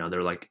for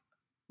another like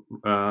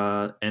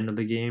end of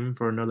the game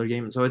for another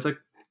game. So it's like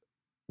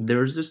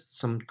there's just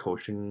some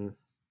coaching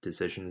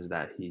decisions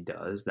that he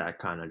does that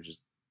kind of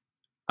just,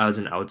 as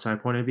an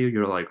outside point of view,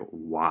 you're like,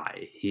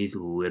 why? He's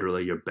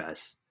literally your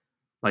best,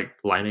 like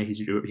Laine. He's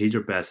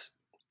your best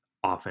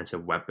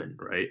offensive weapon,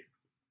 right?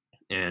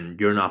 And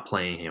you're not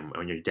playing him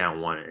when you're down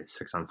 1 and it's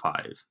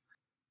 6-on-5.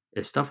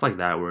 It's stuff like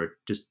that where it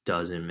just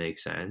doesn't make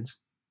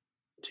sense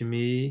to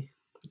me.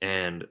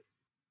 And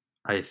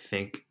I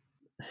think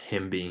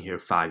him being here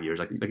 5 years,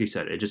 like you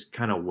said, it just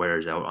kind of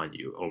wears out on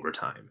you over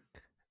time.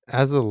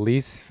 As a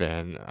Leafs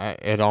fan,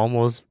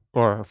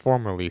 or a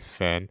former Leafs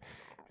fan,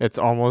 it's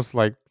almost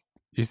like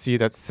you see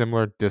that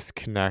similar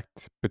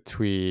disconnect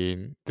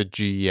between the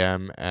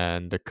GM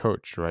and the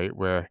coach, right?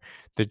 Where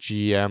the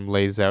GM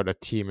lays out a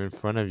team in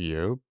front of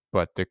you,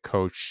 but the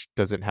coach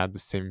doesn't have the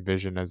same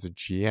vision as the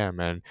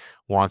GM and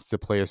wants to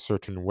play a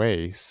certain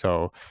way,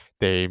 so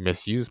they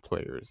misuse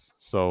players.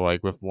 So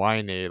like with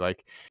Laine,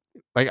 like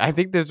I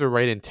think there's a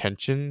right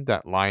intention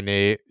that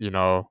Laine,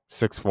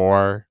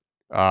 6'4",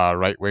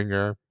 right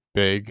winger,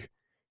 big,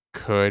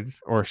 could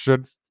or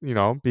should,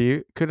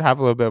 could have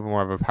a little bit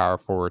more of a power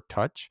forward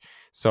touch.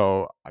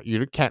 So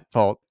you can't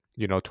fault,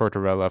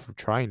 Tortorella for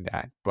trying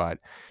that. But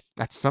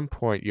at some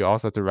point, you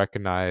also have to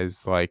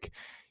recognize, like,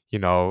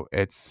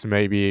 it's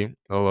maybe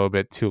a little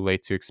bit too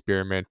late to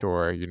experiment,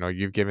 or,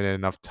 you've given it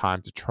enough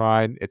time to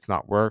try. It's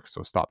not worked,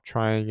 so stop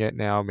trying it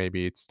now.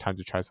 Maybe it's time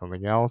to try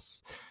something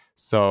else.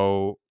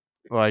 So,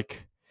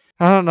 like,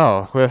 I don't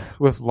know,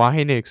 with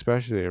Laine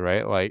especially,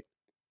 right? Like,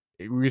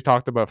 we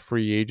talked about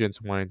free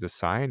agents wanting to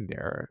sign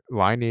there.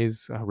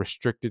 Laine's a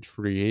restricted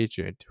free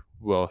agent.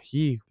 Will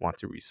he want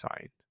to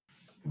resign?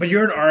 But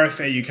you're an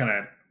RFA. You kind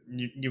of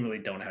you really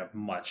don't have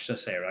much to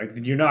say.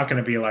 Like you're not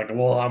going to be like,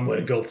 well, I'm going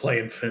to go play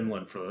in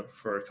Finland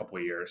for a couple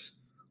of years.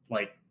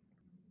 Like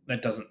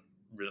that's not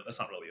really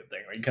a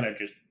thing. Right? You kind of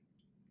just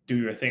do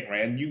your thing,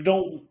 right? And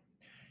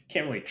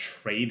can't really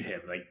trade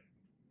him. Like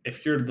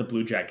if you're the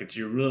Blue Jackets,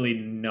 you're really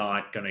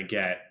not going to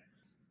get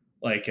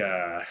like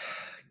a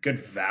good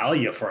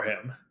value for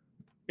him.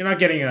 You're not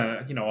getting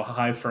a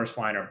high first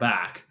liner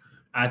back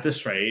at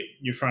this rate.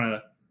 You're trying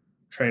to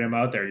trade him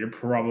out there. You're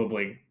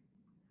probably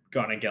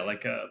gonna get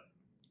like a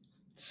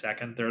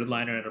second, third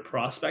liner and a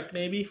prospect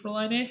maybe for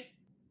line A.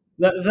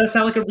 Does that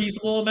sound like a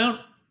reasonable amount?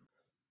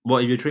 Well,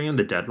 if you're trading on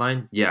the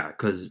deadline, yeah,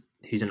 because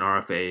he's an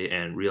RFA,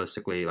 and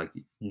realistically, like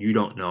you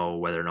don't know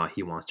whether or not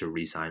he wants to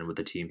re-sign with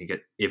the team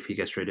if he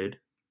gets traded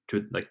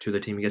to the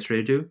team he gets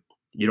traded to.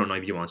 You don't know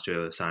if he wants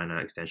to sign an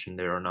extension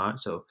there or not.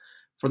 So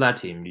for that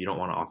team, you don't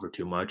want to offer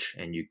too much,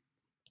 and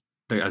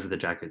for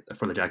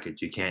the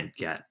Jackets, you can't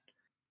get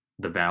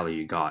the value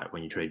you got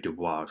when you trade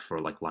Dubois for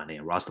like Laine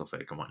and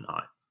Roslovic and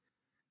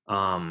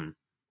whatnot.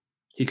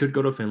 He could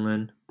go to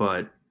Finland,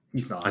 but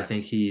He's not. I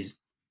think he's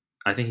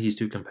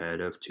too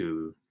competitive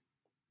to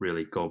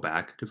really go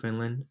back to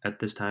Finland at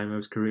this time of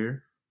his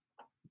career.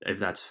 I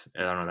don't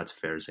know, that's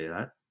fair to say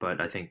that, but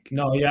I think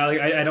No, yeah, like,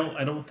 I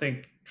don't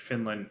think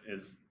Finland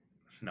is.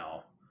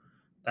 No,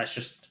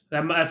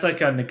 that's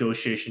like a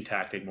negotiation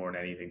tactic more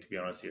than anything, to be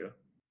honest with you.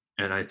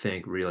 And I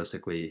think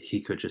realistically,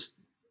 he could just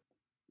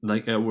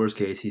like at worst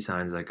case, he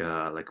signs like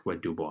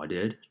what Dubois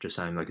did, just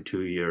sign like a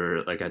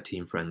 2-year like a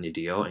team friendly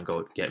deal and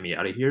go get me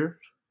out of here,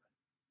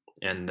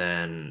 and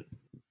then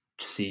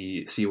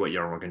see what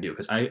Jarmo can do.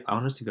 Because I,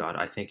 honest to God,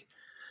 I think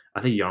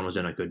Jarmo's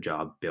done a good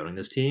job building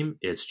this team.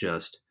 It's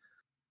just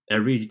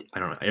every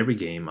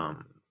game,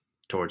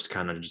 Torts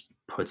kind of just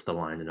puts the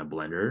lines in a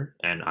blender,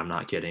 and I'm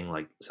not kidding.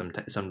 Like some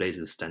days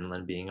it's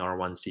Stenlund being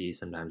R1C,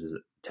 sometimes it's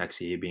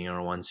Texie being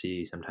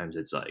R1C, sometimes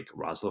it's like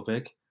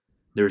Roslovic.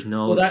 There's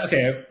no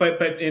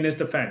but in his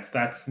defense,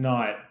 that's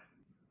not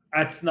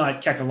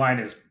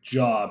Kekalainen's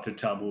job to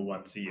tell him who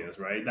 1C is,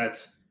 right?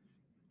 That's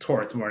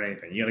Torts more than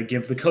anything. You got to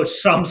give the coach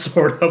some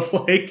sort of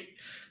like.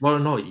 Well,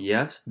 no,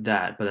 yes,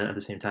 that, but then at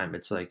the same time,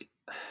 it's like,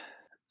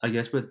 I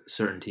guess with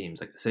certain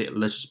teams, like say,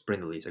 let's just bring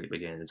the Leafs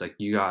again. It's like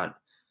you got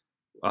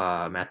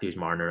Matthews,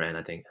 Marner, and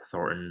I think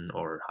Thornton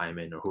or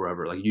Hyman or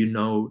whoever. Like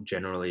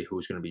generally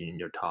who's going to be in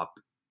your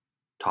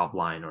top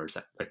line or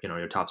like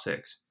your top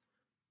six.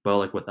 But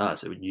like with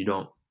us, you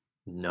don't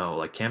know.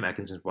 Like Cam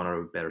Atkinson's one of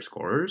our better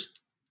scorers,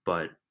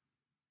 but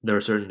there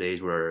are certain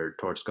days where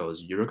Torts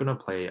goes, "You're going to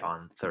play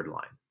on third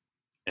line,"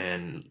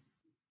 and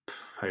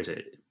how do you say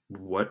it?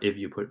 What if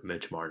you put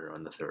Mitch Marner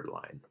on the third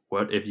line?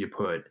 What if you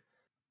put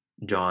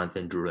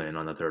Jonathan Drouin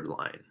on the third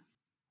line?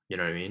 You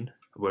know what I mean?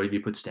 What if you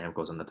put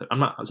Stamkos on the third?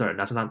 I'm sorry,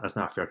 that's not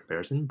a fair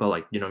comparison, but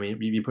like, you know what I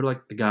mean? You put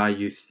like the guy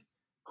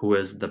who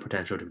has the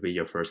potential to be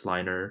your first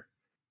liner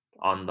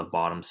on the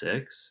bottom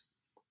six,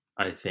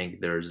 I think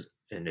there's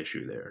an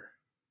issue there.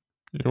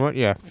 You know what?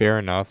 Yeah, fair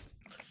enough.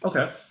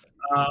 Okay.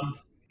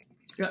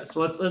 Yeah,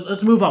 so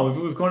let's move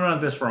on. We've gone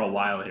on this for a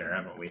while here,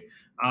 haven't we?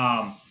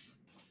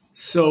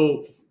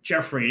 So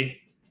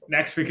Jeffrey,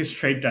 next week is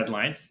trade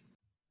deadline.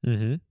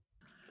 Mm-hmm.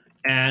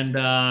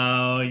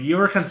 And you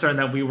were concerned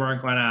that we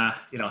weren't going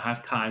to,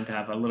 have time to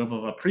have a little bit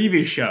of a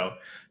preview show.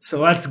 So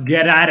let's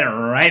get at it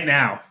right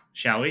now,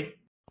 shall we?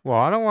 Well,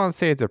 I don't want to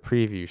say it's a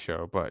preview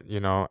show, but,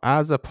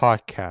 as a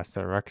podcast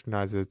that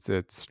recognizes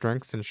its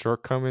strengths and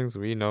shortcomings,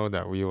 we know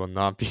that we will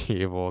not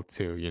be able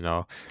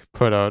to,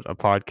 put out a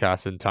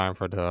podcast in time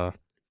for the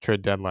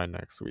trade deadline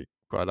next week.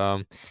 But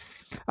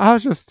I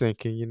was just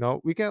thinking,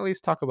 we can at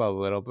least talk about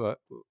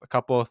a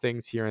couple of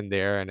things here and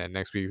there, and then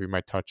next week we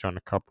might touch on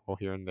a couple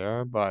here and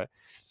there. But,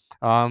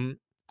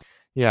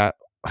 yeah,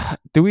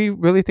 do we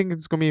really think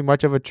it's going to be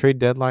much of a trade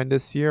deadline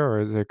this year, or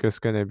is it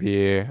just going to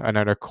be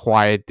another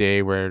quiet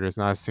day where there's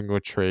not a single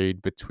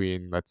trade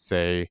between, let's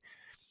say,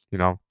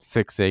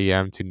 6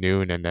 a.m. to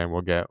noon, and then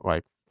we'll get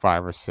like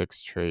 5 or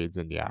 6 trades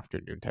in the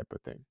afternoon type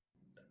of thing?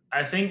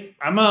 I think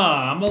I'm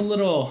a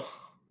little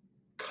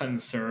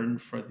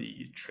concerned for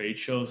the trade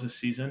shows this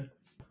season,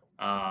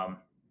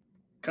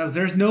 because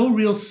there's no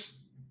real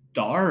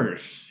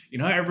stars.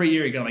 Every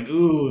year you got like,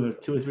 ooh,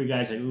 2 or 3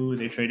 guys like, ooh,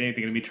 they trade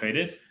anything to be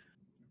traded.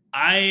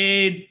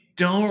 I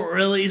don't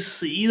really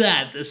see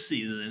that this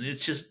season.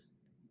 It's just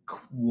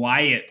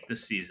quiet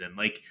this season.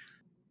 Like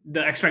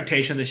the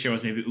expectation this year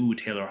was maybe, ooh,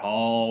 Taylor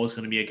Hall was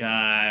going to be a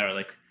guy, or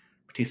like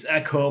Mattias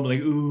Ekholm, like,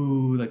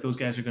 ooh, like those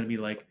guys are going to be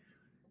like,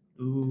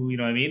 ooh, you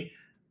know what I mean?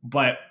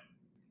 But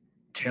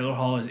Taylor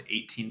Hall has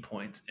 18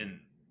 points in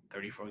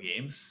 34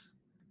 games.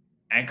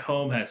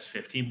 Ekholm has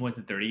 15 points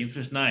in 30 games,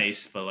 which is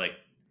nice, but like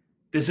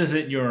this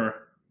isn't Taylor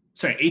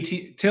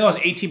has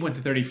 18 points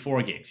in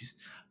 34 games.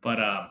 But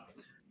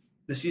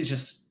this is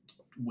just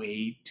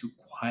way too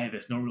quiet.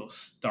 There's no real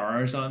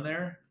stars on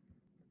there.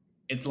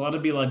 It's a lot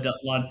of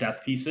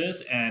depth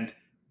pieces, and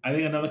I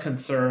think another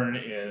concern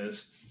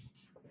is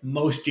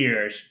most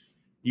years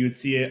you would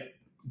see it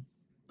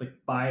like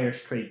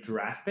buyers trade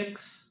draft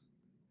picks,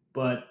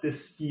 but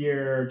this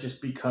year, just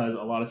because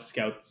a lot of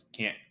scouts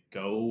can't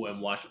go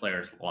and watch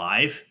players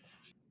live,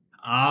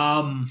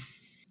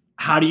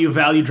 How do you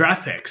value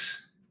draft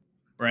picks?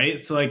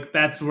 Right? So like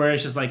that's where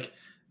it's just like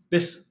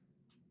this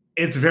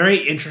it's very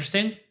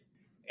interesting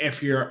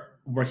if you're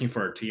working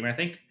for a team, I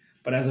think.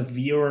 But as a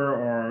viewer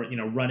or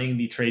running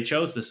the trade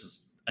shows, this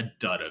is a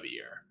dud of a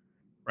year,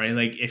 right?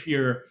 Like if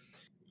you're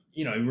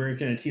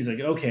working at a team's like,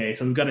 okay,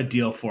 so we've got a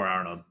deal for I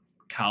don't know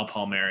Kyle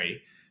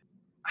Palmieri.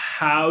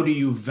 How do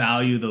you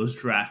value those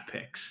draft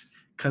picks?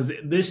 Because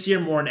this year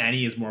more than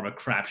any is more of a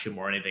crapshoot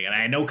more than anything. And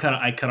I know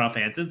I cut off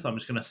Anson, so I'm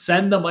just gonna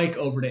send the mic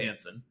over to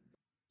Anson.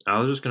 I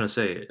was just gonna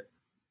say,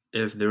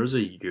 if there was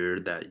a year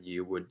that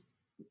you would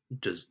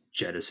just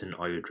jettison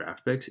all your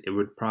draft picks, it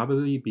would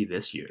probably be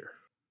this year.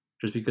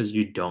 Just because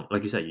you don't,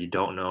 like you said, you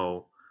don't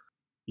know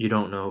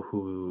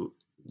who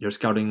your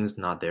scouting's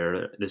not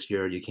there this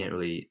year. You can't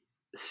really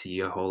see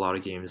a whole lot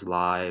of games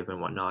live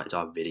and whatnot. It's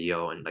all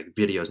video, and like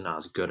video is not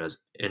as good as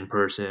in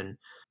person.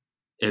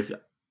 If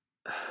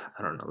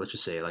I don't know, let's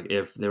just say like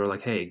if they were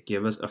like, hey,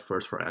 give us a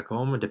first for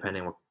Ekholm,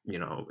 depending on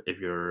if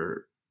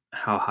you're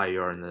how high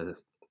you are in the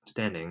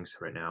standings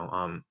right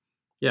now.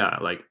 Yeah,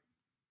 like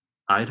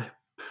I'd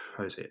how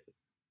do I say it?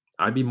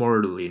 I'd be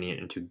more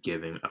lenient into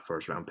giving a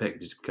first round pick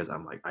just because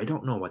I'm like I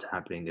don't know what's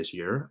happening this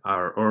year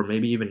or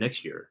maybe even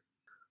next year.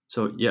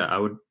 So yeah,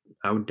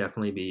 I would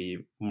definitely be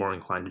more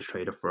inclined to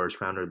trade a first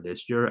rounder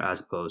this year as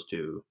opposed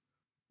to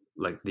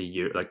like the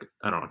year like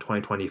I don't know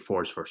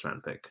 2024's first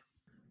round pick.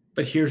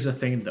 But here's the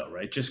thing, though,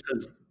 right? Just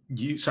because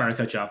sorry to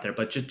cut you off there,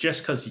 but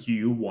just because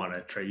you want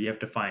to trade, you have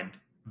to find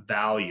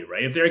value,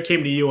 right? If there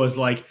came to you as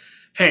like,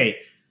 hey,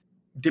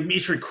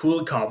 Dmitry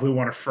Kulikov, we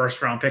want a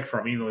first round pick for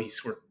him, even though he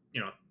scored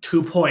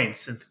 2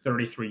 points in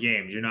 33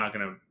 games,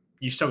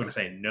 you're still gonna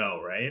say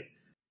no, right?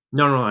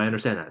 No, I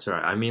understand that.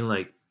 Sorry, I mean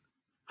like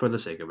for the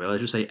sake of it,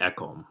 let's just say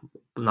Ekholm,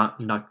 not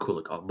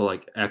Kulikov, but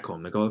like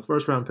Ekholm, like a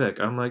first round pick.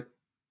 I'm like,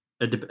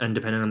 and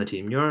depending on the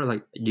team you're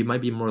like, you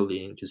might be more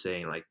leaning to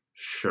saying like,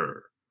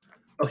 sure.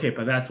 Okay,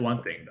 but that's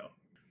one thing though.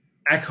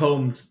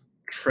 Ekholm's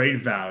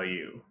trade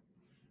value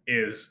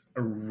is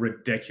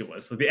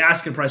ridiculous. Like the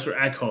asking price for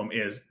Ekholm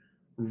is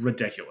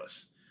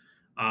ridiculous.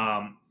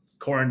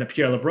 According to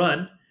Pierre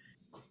LeBrun,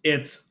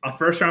 it's a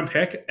first round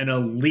pick, an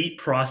elite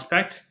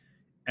prospect,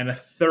 and a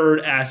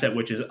third asset,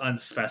 which is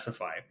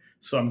unspecified.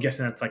 So I'm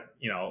guessing that's like,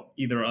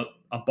 either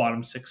a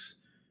bottom six,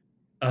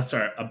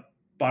 a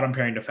bottom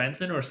pairing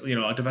defenseman or,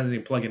 a defenseman you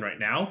can plug in right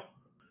now.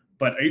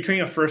 But are you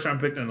trading a first round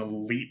pick and an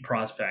elite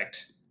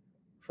prospect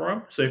for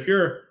him? So if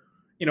you're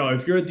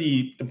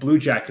the Blue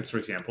Jackets, for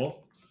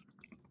example,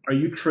 are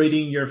you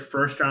trading your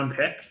first round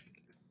pick?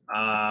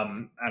 I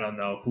don't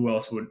know who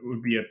else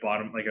would be a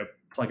bottom, like a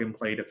plug and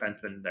play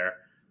defenseman there.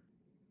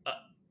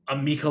 A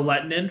Mika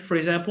Lettinen, for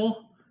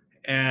example,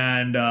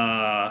 and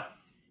I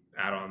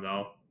don't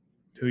know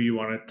who you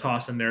want to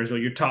toss in there as well.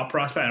 Your top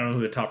prospect, I don't know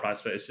who the top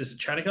prospect is. Is it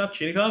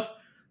Chinikov?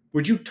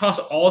 Would you toss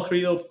all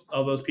three of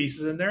those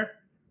pieces in there?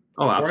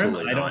 Oh,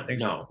 absolutely. I don't think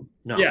so.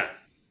 No. Yeah.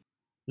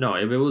 No,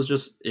 if it was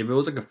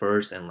like a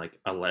first and like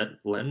a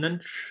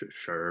Lettinen,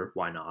 sure,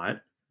 why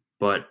not?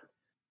 But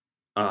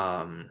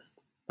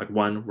like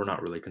one, we're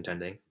not really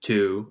contending.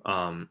 Two,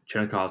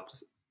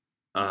 Chernkov's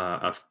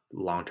a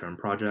long-term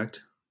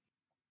project.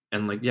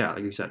 And like yeah,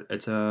 like you said,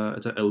 it's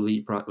an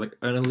elite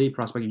an elite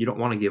prospect. You don't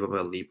want to give up an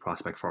elite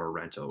prospect for a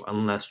rental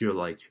unless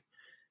you're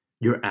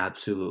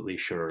absolutely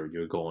sure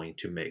you're going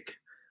to make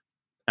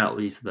at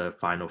least the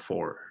final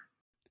four.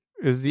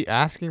 Is the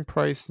asking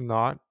price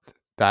not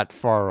that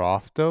far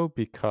off though?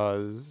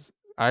 Because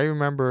I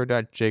remember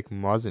that Jake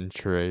Muzzin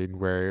trade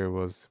where it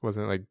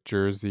wasn't like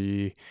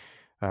Jersey,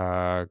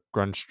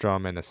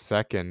 Grunstrom and a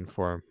second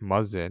for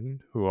Muzzin,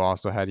 who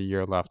also had a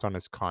year left on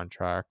his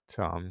contract.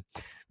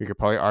 We could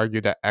probably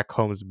argue that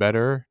Ekholm's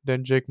better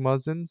than Jake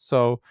Muzzin.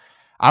 So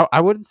I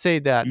wouldn't say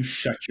that. You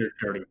shut your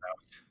dirty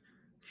mouth.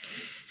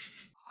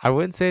 I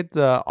wouldn't say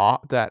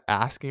that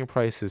asking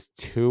price is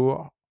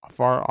too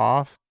far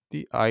off.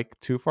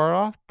 Too far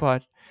off,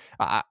 but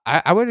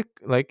I would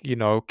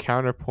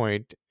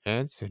counterpoint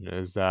Anson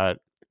is that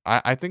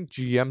I think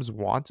GMs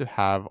want to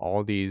have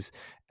all these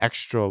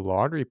extra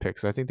lottery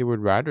picks. I think they would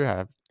rather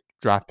have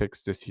draft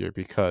picks this year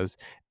because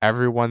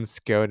everyone's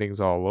scouting's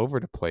all over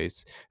the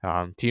place.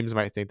 Teams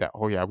might think that,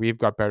 oh yeah, we've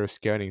got better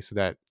scouting, so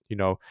that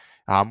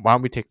why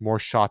don't we take more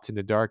shots in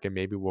the dark and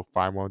maybe we'll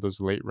find one of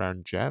those late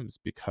round gems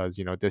because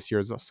this year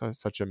is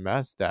such a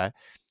mess that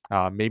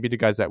maybe the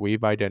guys that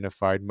we've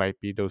identified might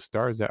be those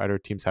stars that other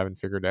teams haven't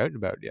figured out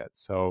about yet.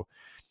 So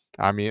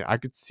I mean, I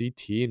could see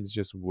teams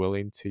just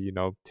willing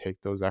to,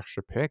 take those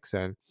extra picks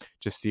and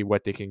just see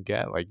what they can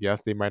get. Like,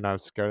 yes, they might not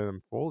have scouted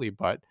them fully,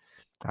 but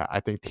I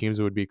think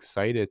teams would be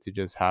excited to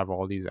just have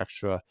all these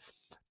extra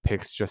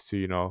picks just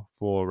to,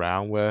 fool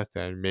around with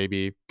and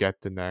maybe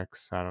get the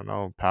next, I don't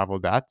know, Pavel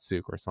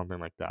Datsyuk or something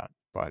like that.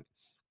 But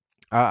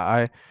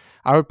I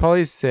would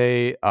probably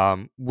say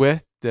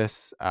with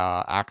this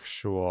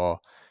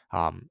actual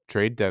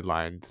trade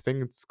deadline, the thing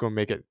that's going to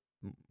make it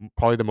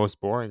probably the most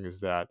boring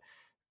is that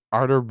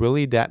are there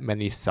really that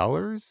many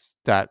sellers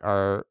that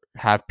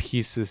have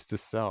pieces to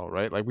sell,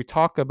 right? Like we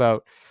talk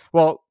about,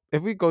 well,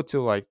 if we go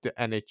to like the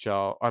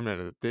NHL, I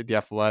mean the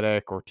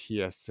Athletic or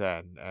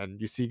TSN, and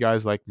you see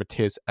guys like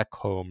Matthias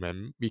Ekholm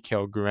and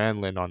Mikael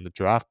Granlund on the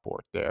draft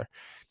board there.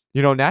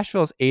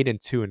 Nashville's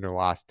 8-2 in their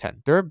last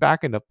 10. They're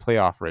back in the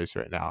playoff race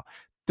right now.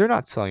 They're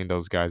not selling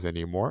those guys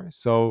anymore.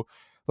 So,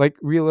 like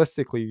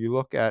realistically, you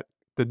look at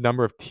the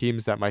number of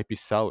teams that might be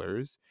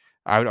sellers.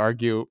 I would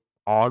argue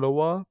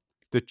Ottawa,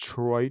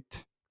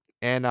 Detroit,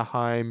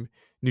 Anaheim,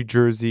 New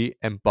Jersey,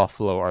 and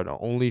Buffalo are the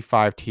only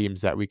 5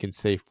 teams that we can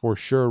say for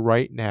sure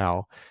right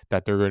now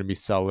that they're going to be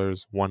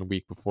sellers 1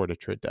 week before the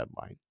trade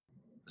deadline.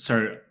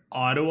 So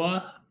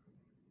Ottawa,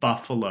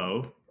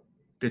 Buffalo,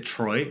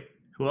 Detroit.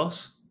 Who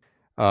else?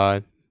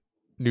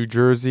 New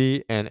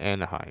Jersey and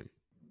Anaheim.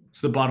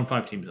 So the bottom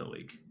 5 teams in the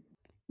league.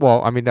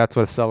 Well, I mean that's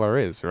what a seller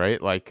is,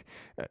 right? Like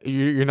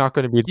you're not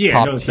going to be the Yeah,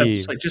 top no, team.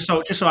 just like just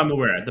so I'm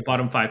aware, the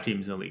bottom 5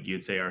 teams in the league,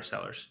 you'd say are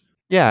sellers.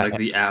 Yeah, Like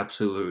the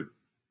absolute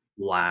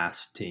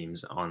last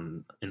teams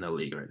in the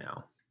league right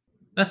now.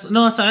 That's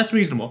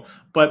reasonable,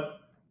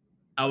 but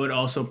I would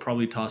also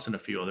probably toss in a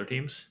few other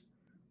teams.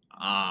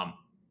 I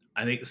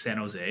think San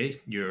Jose,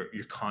 you're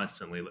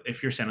constantly,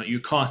 if you're you're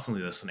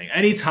constantly listening.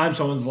 Anytime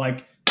someone's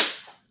like,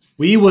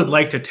 we would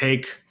like to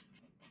take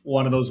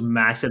one of those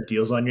massive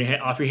deals on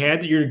off your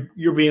hand,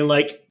 you're being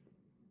like,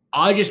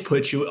 I just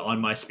put you on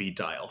my speed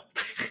dial.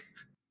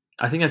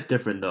 I think that's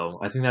different though.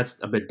 I think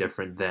that's a bit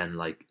different than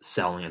like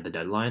selling at the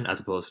deadline as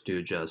opposed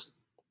to just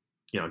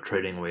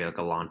trading away like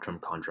a long-term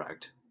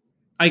contract.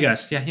 I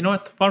guess, yeah. You know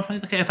what?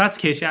 Bottom 5. Okay, if that's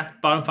the case, yeah,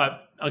 bottom 5.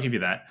 I'll give you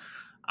that.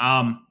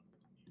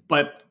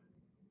 But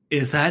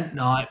is that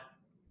not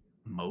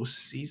most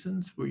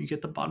seasons where you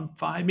get the bottom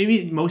 5?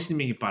 Maybe most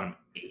seasons you get bottom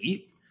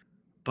 8,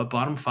 but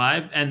bottom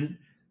 5, and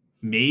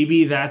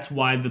maybe that's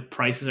why the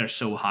prices are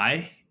so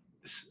high,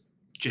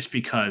 just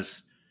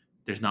because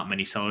there's not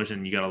many sellers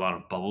and you got a lot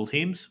of bubble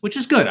teams, which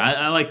is good.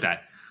 I like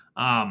that.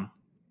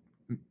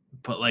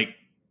 But like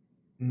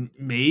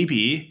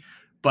maybe,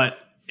 but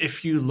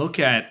if you look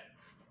at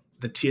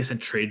the TSN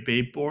trade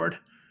bait board,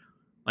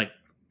 like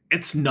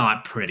it's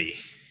not pretty,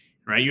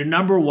 right? Your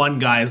number one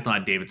guy is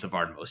not David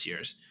Savard most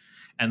years.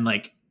 And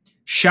like,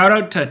 shout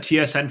out to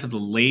TSN for the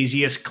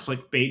laziest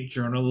clickbait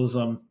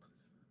journalism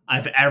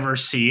I've ever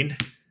seen.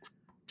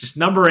 Just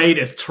number 8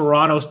 is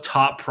Toronto's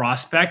top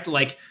prospect.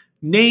 Like,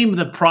 name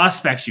the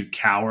prospects, you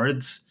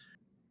cowards.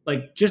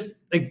 Like, just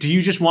like, do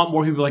you just want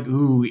more people like,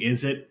 ooh,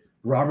 is it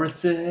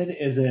Robertson?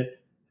 Is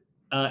it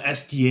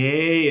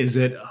SDA? Is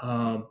it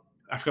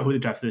I forgot who they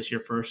drafted this year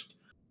first.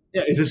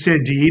 Yeah, is it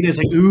Sandine? It's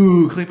like,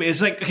 ooh, clickbait.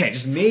 It's like, okay,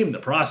 just name the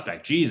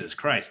prospect. Jesus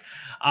Christ.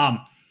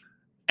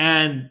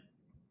 And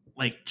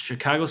like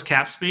Chicago's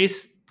cap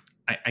space,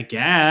 I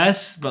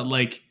guess, but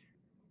like,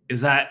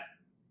 is that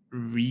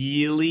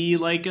really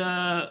like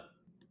a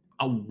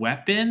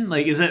weapon?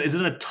 Like, is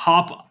it a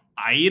top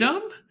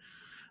item?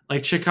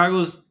 Like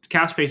Chicago's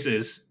cap space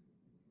is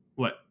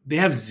what? They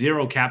have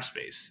 0 cap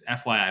space.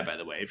 FYI, by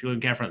the way, if you look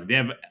at cap front,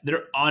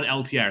 they're on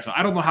LTIR. So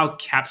I don't know how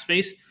cap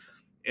space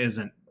is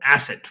an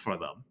asset for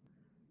them.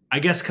 I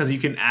guess because you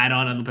can add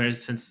on other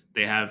players since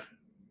they have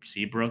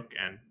Seabrook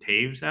and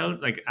Taves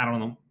out. Like, I don't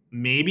know,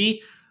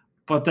 maybe.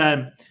 But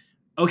then,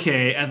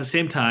 okay, at the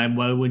same time,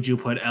 why would you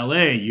put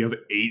LA? You have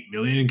 $8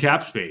 million in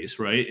cap space,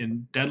 right?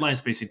 And deadline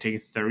spacing taking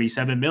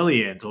 $37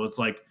 million. So it's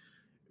like,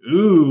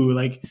 ooh,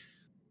 like,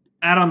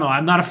 I don't know.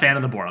 I'm not a fan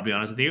of the board, I'll be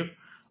honest with you.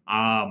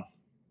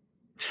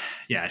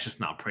 Yeah, it's just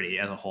not pretty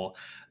as a whole.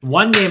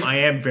 One name I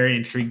am very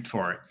intrigued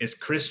for is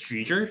Chris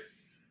Driedger.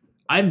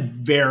 I'm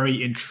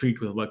very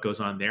intrigued with what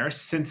goes on there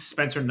since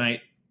Spencer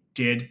Knight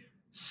did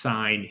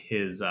sign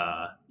his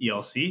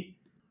ELC.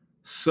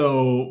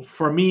 So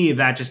for me,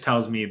 that just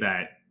tells me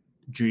that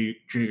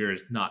Driedger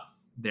is not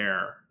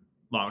their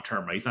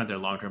long-term, right? He's not their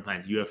long-term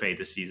plans. UFA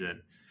this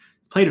season.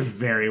 He's played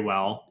very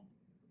well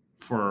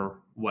for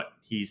what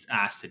he's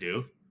asked to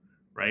do,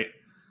 right?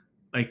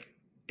 Like,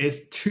 him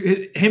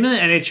in the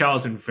NHL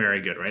has been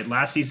very good, right?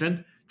 Last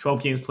season,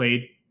 12 games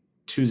played,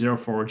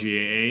 204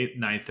 GAA,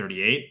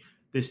 938.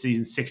 This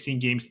season, 16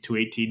 games,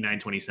 218,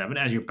 927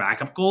 as your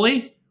backup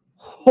goalie.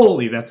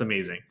 Holy, that's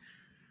amazing,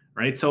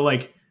 right? So,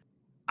 like,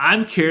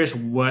 I'm curious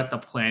what the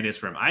plan is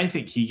for him. I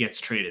think he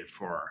gets traded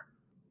for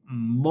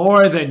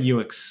more than you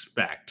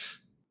expect.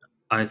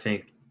 I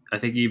think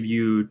if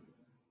you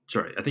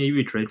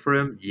trade for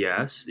him,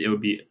 yes, it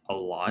would be a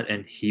lot,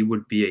 and he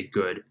would be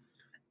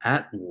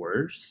at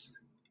worst,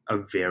 a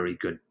very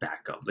good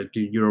backup. Like,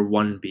 you're a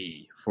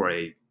 1B for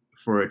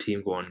a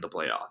team going to the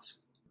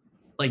playoffs.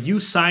 Like, you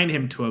sign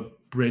him to a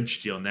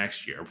bridge deal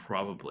next year,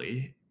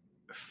 probably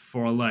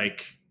for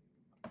like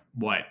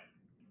what,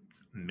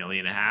 $1.5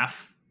 million?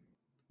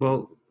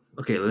 Well,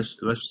 okay, let's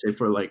just say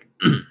for like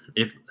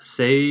if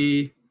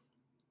say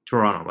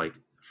Toronto, like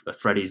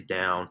Freddie's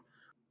down,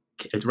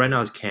 it's right now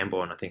it's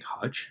Campbell and I think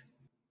Hutch,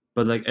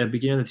 but like at the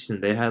beginning of the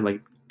season they had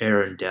like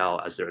Aaron Dell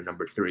as their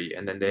number 3,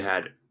 and then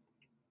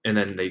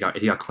he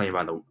got claimed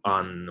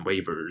on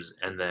waivers,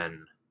 and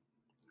then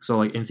so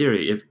like in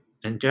theory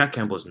and Jack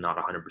Campbell's not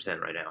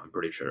 100% right now, I'm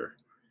pretty sure.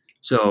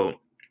 So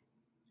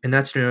in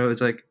that scenario,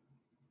 it's like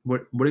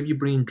what if you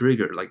bring in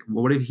Driedger? Like,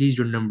 what if he's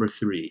your number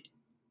 3?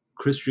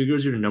 Chris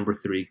Driedger's your number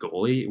 3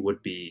 goalie. It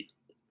would be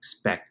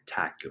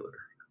spectacular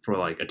for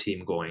like a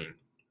team going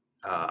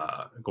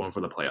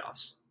for the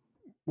playoffs.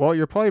 Well,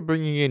 you're probably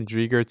bringing in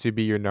Driedger to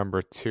be your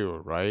number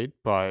 2, right?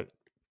 But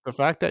the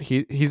fact that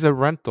he's a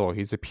rental,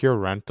 he's a pure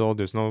rental.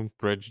 There's no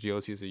bridge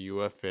deals. He's a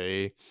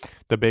UFA.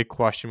 The big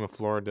question with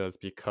Florida is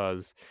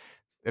because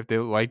if they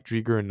like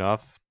Driedger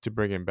enough to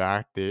bring him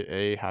back,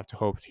 they have to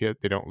hope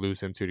they don't lose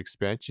him to the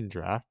expansion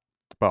draft,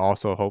 but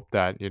also hope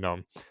that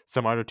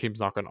some other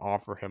team's not going to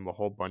offer him a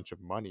whole bunch of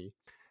money.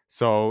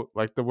 So,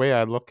 like the way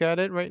I look at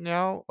it right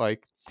now,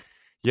 like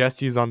yes,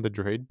 he's on the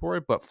trade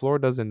board, but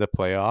Florida's in the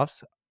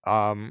playoffs.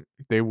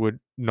 They would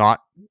not.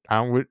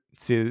 I would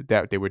say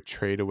that they would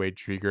trade away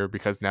Driedger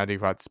because now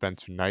they've got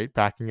Spencer Knight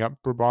backing up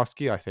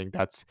Bobrovsky. I think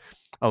that's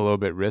a little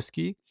bit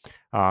risky.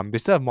 They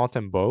still have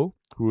Montembeault,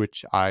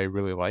 which I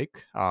really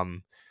like.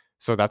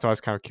 So that's why I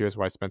was kind of curious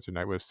why Spencer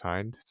Knight was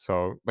signed.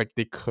 So like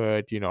they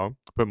could,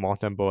 put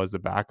Montembeault as a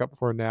backup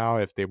for now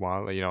if they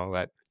want,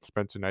 let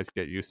Spencer Knight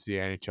get used to the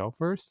NHL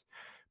first.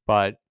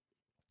 But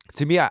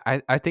to me,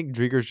 I think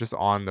Driedger's just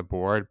on the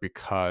board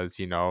because,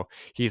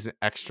 he's an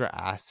extra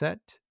asset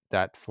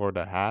that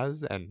Florida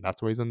has, and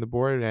that's why he's on the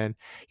board. And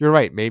you're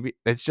right, maybe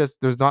it's just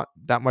there's not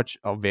that much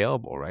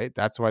available, right?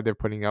 That's why they're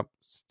putting up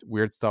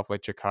weird stuff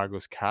like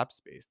Chicago's cap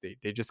space.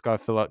 They just got to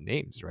fill out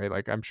names, right?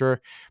 Like I'm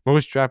sure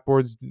most draft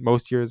boards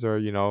most years are,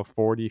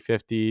 40,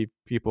 50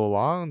 people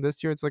long.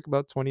 This year it's like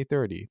about 20,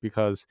 30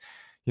 because,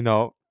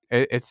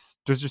 it's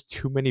there's just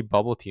too many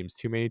bubble teams,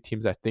 too many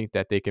teams that think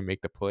that they can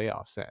make the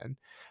playoffs,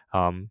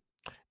 and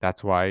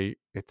that's why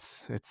it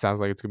sounds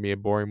like it's gonna be a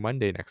boring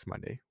Monday next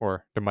Monday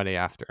or the Monday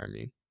after. I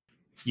mean,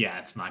 Yeah,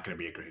 it's not going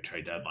to be a great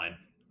trade deadline.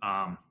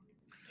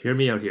 Hear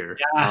me out here.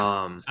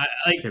 Yeah,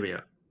 Hear me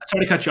out.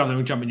 Sorry to cut you off. Then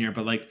we jump in here,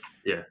 but like,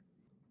 Yeah.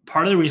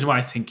 part of the reason why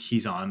I think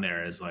he's on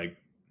there is like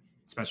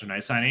Spencer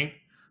Knight signing.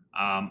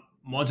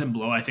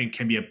 Montembeault, I think,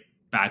 can be a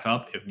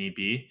backup if need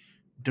be.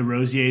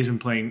 DeRosier's been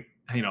playing,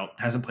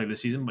 hasn't played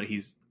this season, but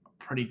he's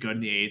pretty good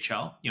in the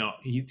AHL.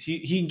 He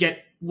can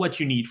get what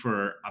you need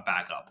for a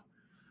backup,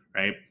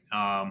 right?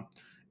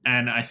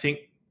 And I think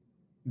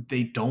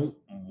they don't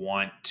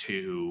want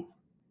to.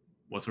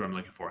 What's the word I'm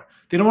looking for?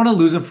 They don't want to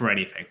lose him for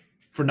anything,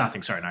 for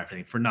nothing. Sorry, not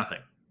anything, for nothing.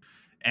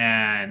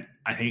 And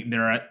I think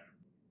they're at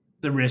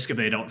the risk if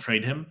they don't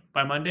trade him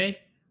by Monday,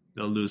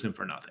 they'll lose him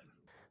for nothing.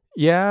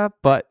 yeah,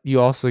 but you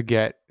also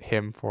get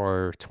him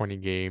for 20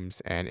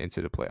 games and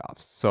into the playoffs.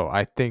 So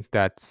I think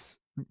that's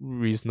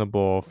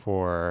reasonable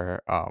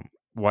for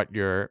what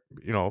you're,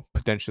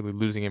 potentially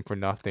losing him for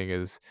nothing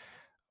is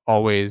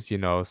always,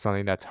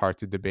 something that's hard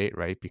to debate,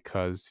 right?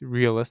 Because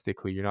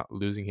realistically, you're not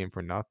losing him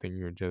for nothing.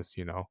 You're just,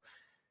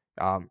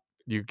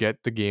 you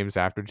get the games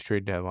after the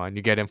trade deadline.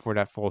 You get him for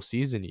that full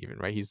season, even,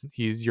 right?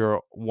 He's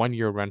your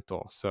 1-year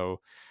rental. So,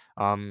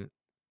 I'm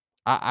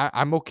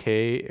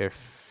okay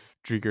if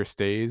Driedger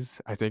stays.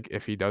 I think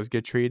if he does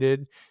get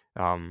traded,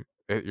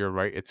 you're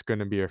right. It's going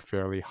to be a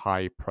fairly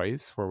high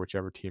price for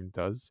whichever team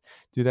does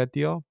do that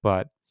deal.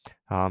 But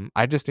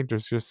I just think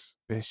there's just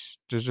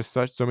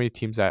so many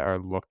teams that are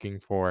looking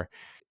for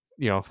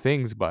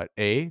things, but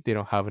A, they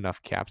don't have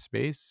enough cap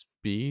space.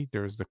 B,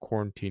 there's the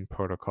quarantine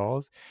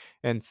protocols,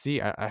 and C,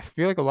 I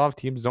feel like a lot of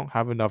teams don't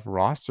have enough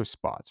roster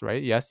spots,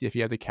 right? Yes, if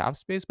you have the cap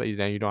space, but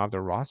then you don't have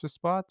the roster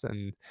spots,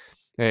 and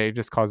it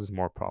just causes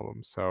more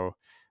problems. So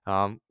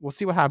we'll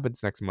see what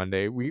happens next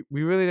Monday. We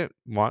really didn't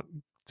want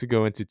to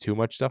go into too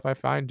much stuff, I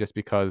find, just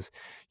because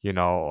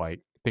like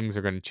things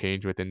are going to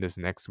change within this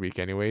next week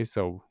anyway,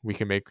 so we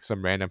can make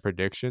some random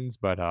predictions,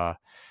 but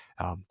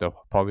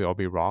they'll probably all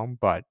be wrong.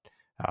 But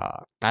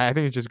I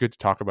think it's just good to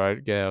talk about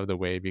it, get out of the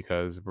way,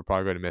 because we're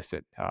probably going to miss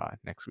it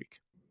next week.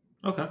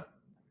 Okay.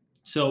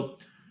 So,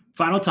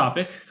 final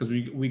topic, because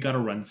we got to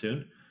run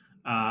soon.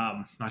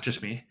 Not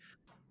just me.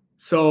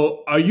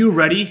 So, are you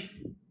ready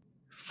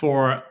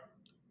for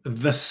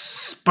the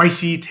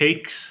spicy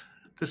takes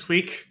this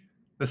week?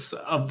 The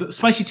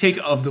spicy take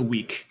of the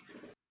week.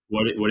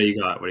 What do you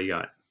got? What do you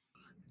got?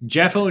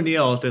 Jeff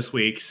O'Neill this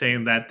week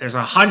saying that there's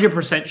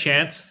 100%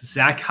 chance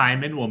Zach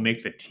Hyman will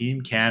make the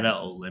Team Canada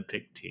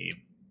Olympic team.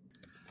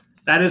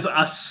 That is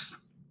a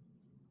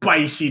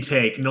spicy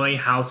take, knowing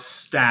how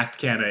stacked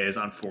Canada is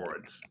on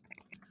forwards.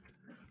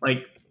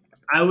 Like,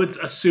 I would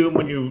assume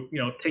when you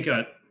take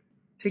a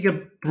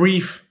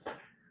brief.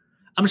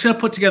 I'm just gonna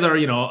put together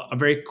a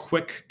very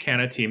quick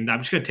Canada team. I'm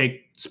just gonna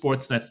take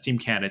Sportsnet's Team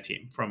Canada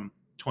team from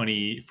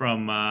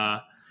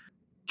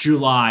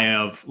July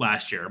of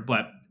last year,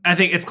 but I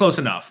think it's close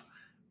enough.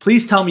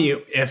 Please tell me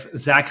if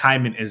Zach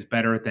Hyman is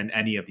better than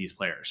any of these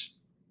players.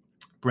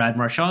 Brad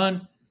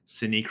Marchand,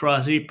 Sidney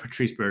Crosby,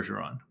 Patrice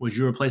Bergeron. Would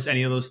you replace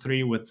any of those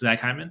three with Zach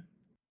Hyman?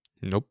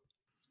 Nope.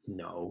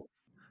 No.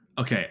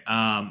 Okay.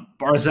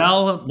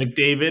 Barzal,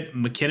 McDavid,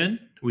 McKinnon.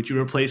 Would you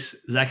replace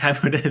Zach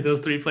Hyman with those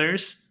three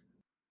players?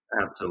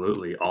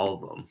 Absolutely. All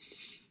of them.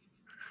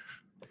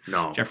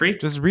 No. Jeffrey?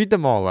 Just read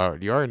them all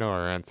out. You already know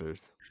our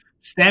answers.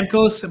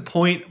 Stamkos,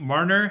 Point,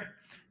 Marner,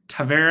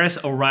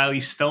 Tavares,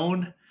 O'Reilly,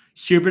 Stone,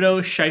 Huberdeau,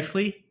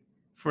 Scheifele,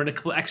 for a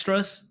couple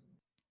extras.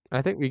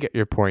 I think we get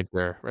your point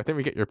there. I think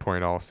we get your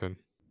point, Olsen.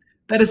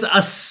 That is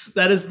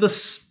the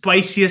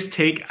spiciest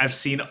take I've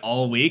seen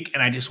all week,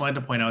 and I just wanted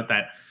to point out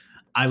that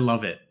I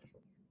love it.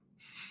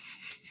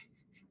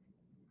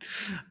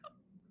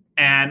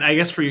 And I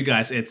guess for you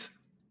guys, it's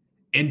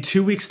in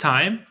 2 weeks'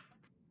 time.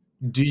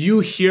 Do you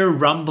hear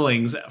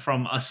rumblings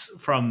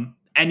from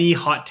any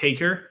hot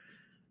taker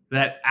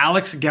that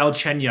Alex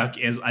Galchenyuk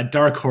is a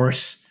dark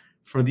horse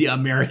for the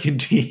American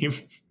team?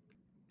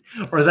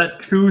 Or is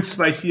that too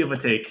spicy of a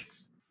take?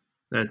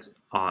 That's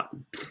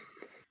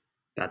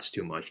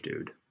too much,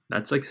 dude.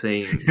 That's like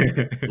saying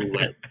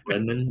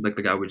Lennon, like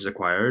the guy we just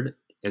acquired,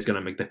 is gonna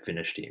make the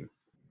Finnish team.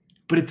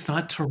 But it's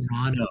not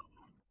Toronto.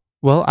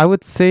 Well, I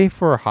would say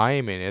for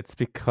Hyman, it's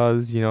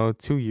because,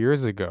 2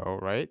 years ago,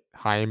 right?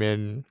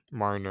 Hyman,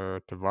 Marner,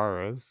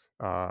 Tavares.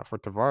 For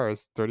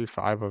Tavares,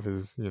 35 of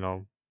his,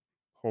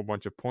 whole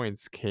bunch of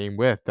points came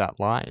with that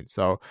line.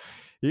 So,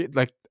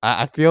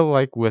 I feel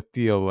like with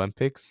the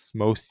Olympics,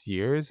 most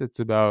years it's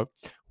about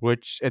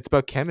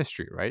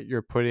chemistry, right?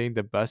 You're putting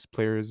the best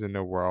players in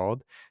the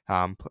world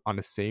on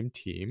the same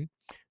team.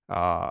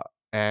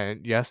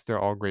 And yes, they're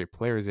all great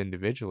players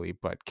individually,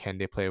 but can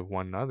they play with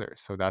one another?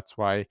 So that's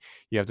why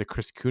you have the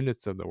Chris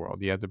Kunitz of the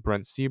world, you have the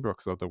Brent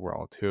Seabrooks of the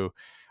world,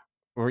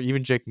 or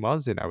even Jake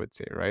Muzzin, I would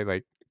say, right?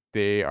 Like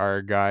they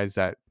are guys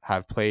that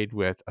have played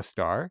with a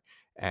star,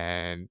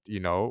 and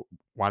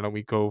why don't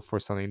we go for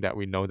something that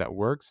we know that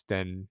works?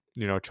 Then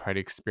try to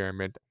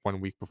experiment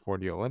 1 week before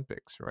the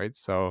Olympics, right?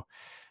 So,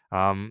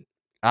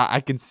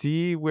 I can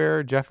see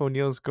where Jeff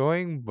O'Neill's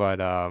going, but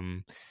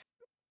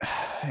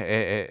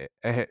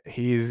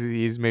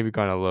he's maybe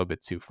gone a little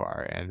bit too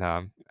far, and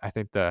I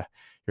think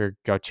your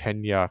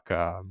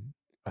Galchenyuk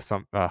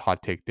some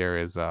hot take there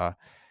is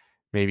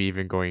maybe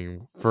even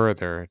going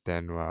further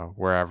than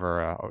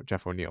wherever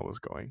Jeff O'Neill was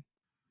going.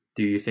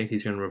 Do you think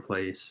he's going to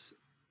replace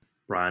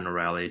Brian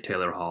O'Reilly,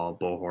 Taylor Hall,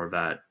 Bo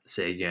Horvat,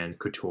 Seguin,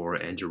 Couture,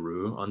 and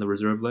Giroux on the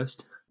reserve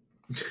list?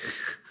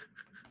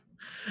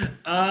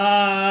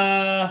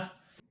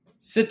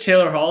 Sit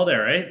Taylor Hall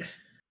there, right?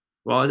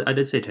 Well, I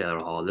did say Taylor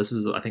Hall. This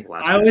was, I think,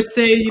 last. I would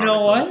say, you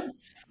know what?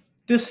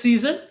 This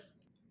season,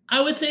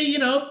 I would say,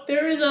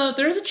 there is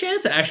a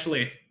chance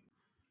actually.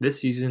 This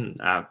season,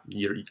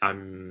 you're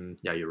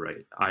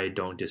right. I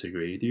don't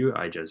disagree with you.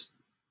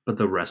 But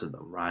the rest of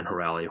them, Ryan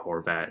O'Reilly,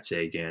 Horvat,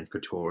 Seguin,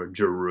 Couture,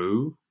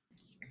 Giroux.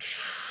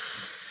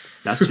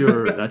 That's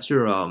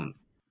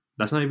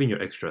that's not even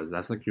your extras.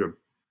 That's like your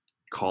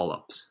call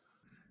ups.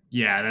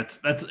 Yeah,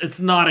 it's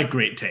not a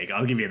great take.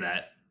 I'll give you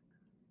that.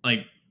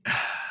 Like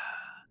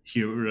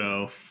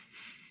Hero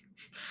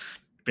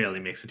barely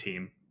makes a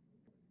team.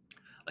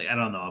 Like I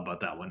don't know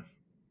about that one.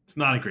 It's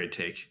not a great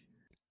take.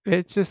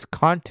 It's just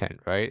content,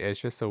 right? It's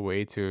just a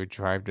way to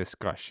drive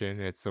discussion.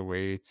 It's a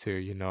way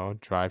to,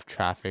 drive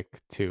traffic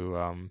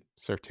to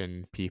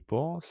certain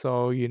people.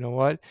 So you know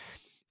what?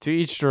 To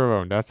each their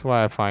own. That's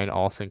why I find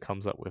Olsen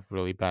comes up with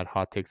really bad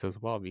hot takes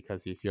as well,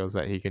 because he feels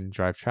that he can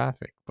drive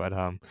traffic. But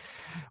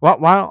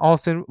why don't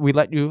Olsen,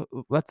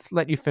 let's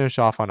let you finish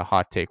off on a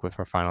hot take with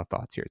our final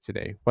thoughts here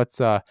today. What's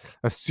a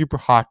super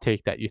hot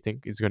take that you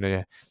think is going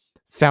to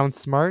sound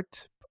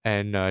smart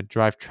and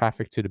drive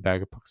traffic to the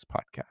Bag of Pucks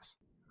podcast?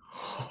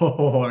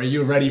 Oh, are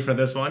you ready for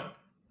this one?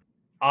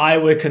 I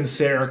would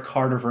consider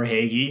Carter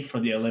Verhaeghe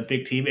for the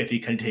Olympic team if he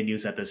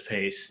continues at this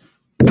pace.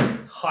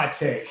 Hot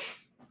take.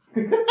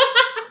 With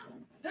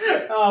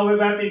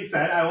that being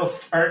said, I will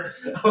start.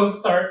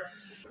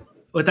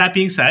 With that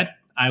being said,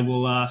 I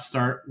will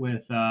start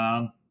with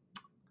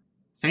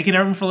thanking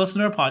everyone for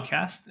listening to our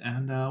podcast,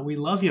 and we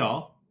love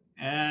y'all.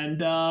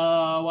 And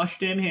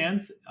wash your damn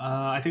hands.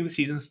 I think the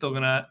season's still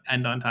gonna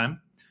end on time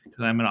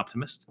because I'm an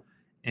optimist.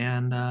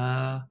 And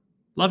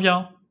love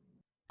y'all.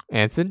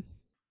 Anson?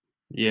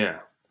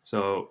 Yeah.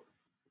 So,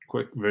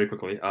 very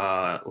quickly.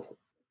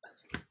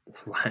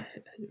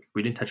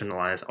 We didn't touch on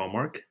Elias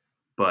Allmark,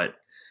 but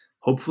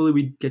hopefully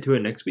we get to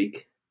it next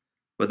week.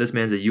 But this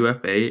man's a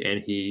UFA,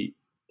 and he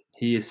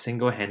is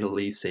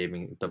single-handedly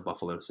saving the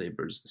Buffalo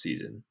Sabres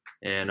season.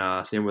 And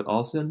same with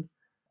Olsen.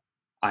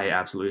 I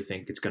absolutely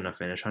think it's going to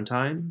finish on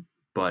time,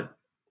 but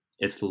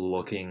it's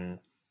looking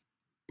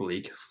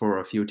bleak for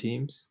a few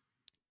teams.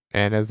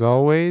 And as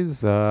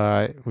always,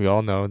 we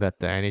all know that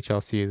the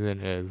NHL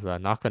season is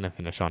not going to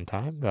finish on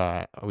time.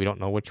 We don't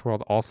know which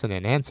world Olsen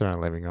and Anson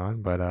are living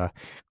on, but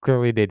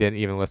clearly they didn't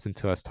even listen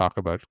to us talk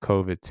about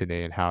COVID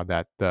today and how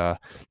that the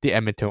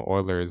Edmonton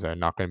Oilers are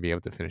not going to be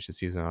able to finish the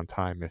season on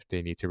time if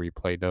they need to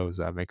replay those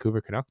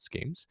Vancouver Canucks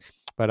games.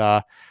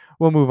 But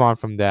we'll move on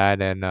from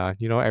that, and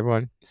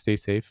everyone stay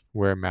safe,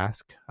 wear a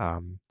mask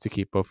to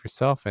keep both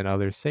yourself and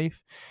others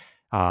safe.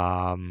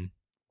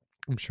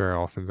 I'm sure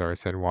Olsen's already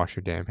said wash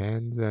your damn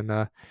hands, and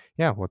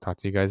we'll talk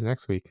to you guys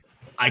next week.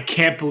 I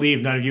can't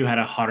believe none of you had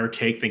a hotter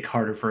take than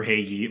Carter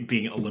Verhaeghe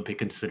being Olympic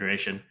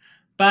consideration.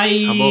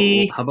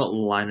 Bye. How about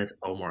Linus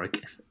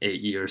Ullmark, 8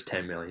 years,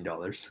 $10 million?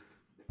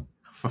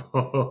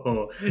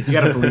 Oh, you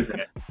gotta believe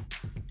it.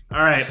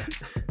 All right.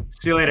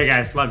 See you later,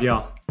 guys. Love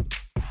y'all.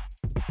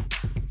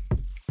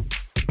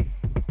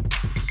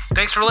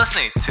 Thanks for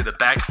listening to the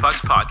Bag of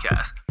Pucks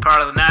podcast,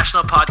 part of the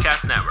National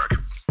Podcast Network.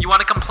 You want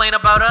to complain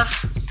about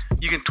us?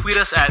 You can tweet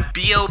us at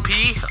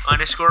BOP_POD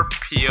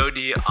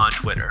on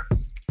Twitter.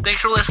 Thanks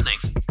for listening,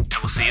 and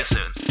we'll see you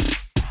soon.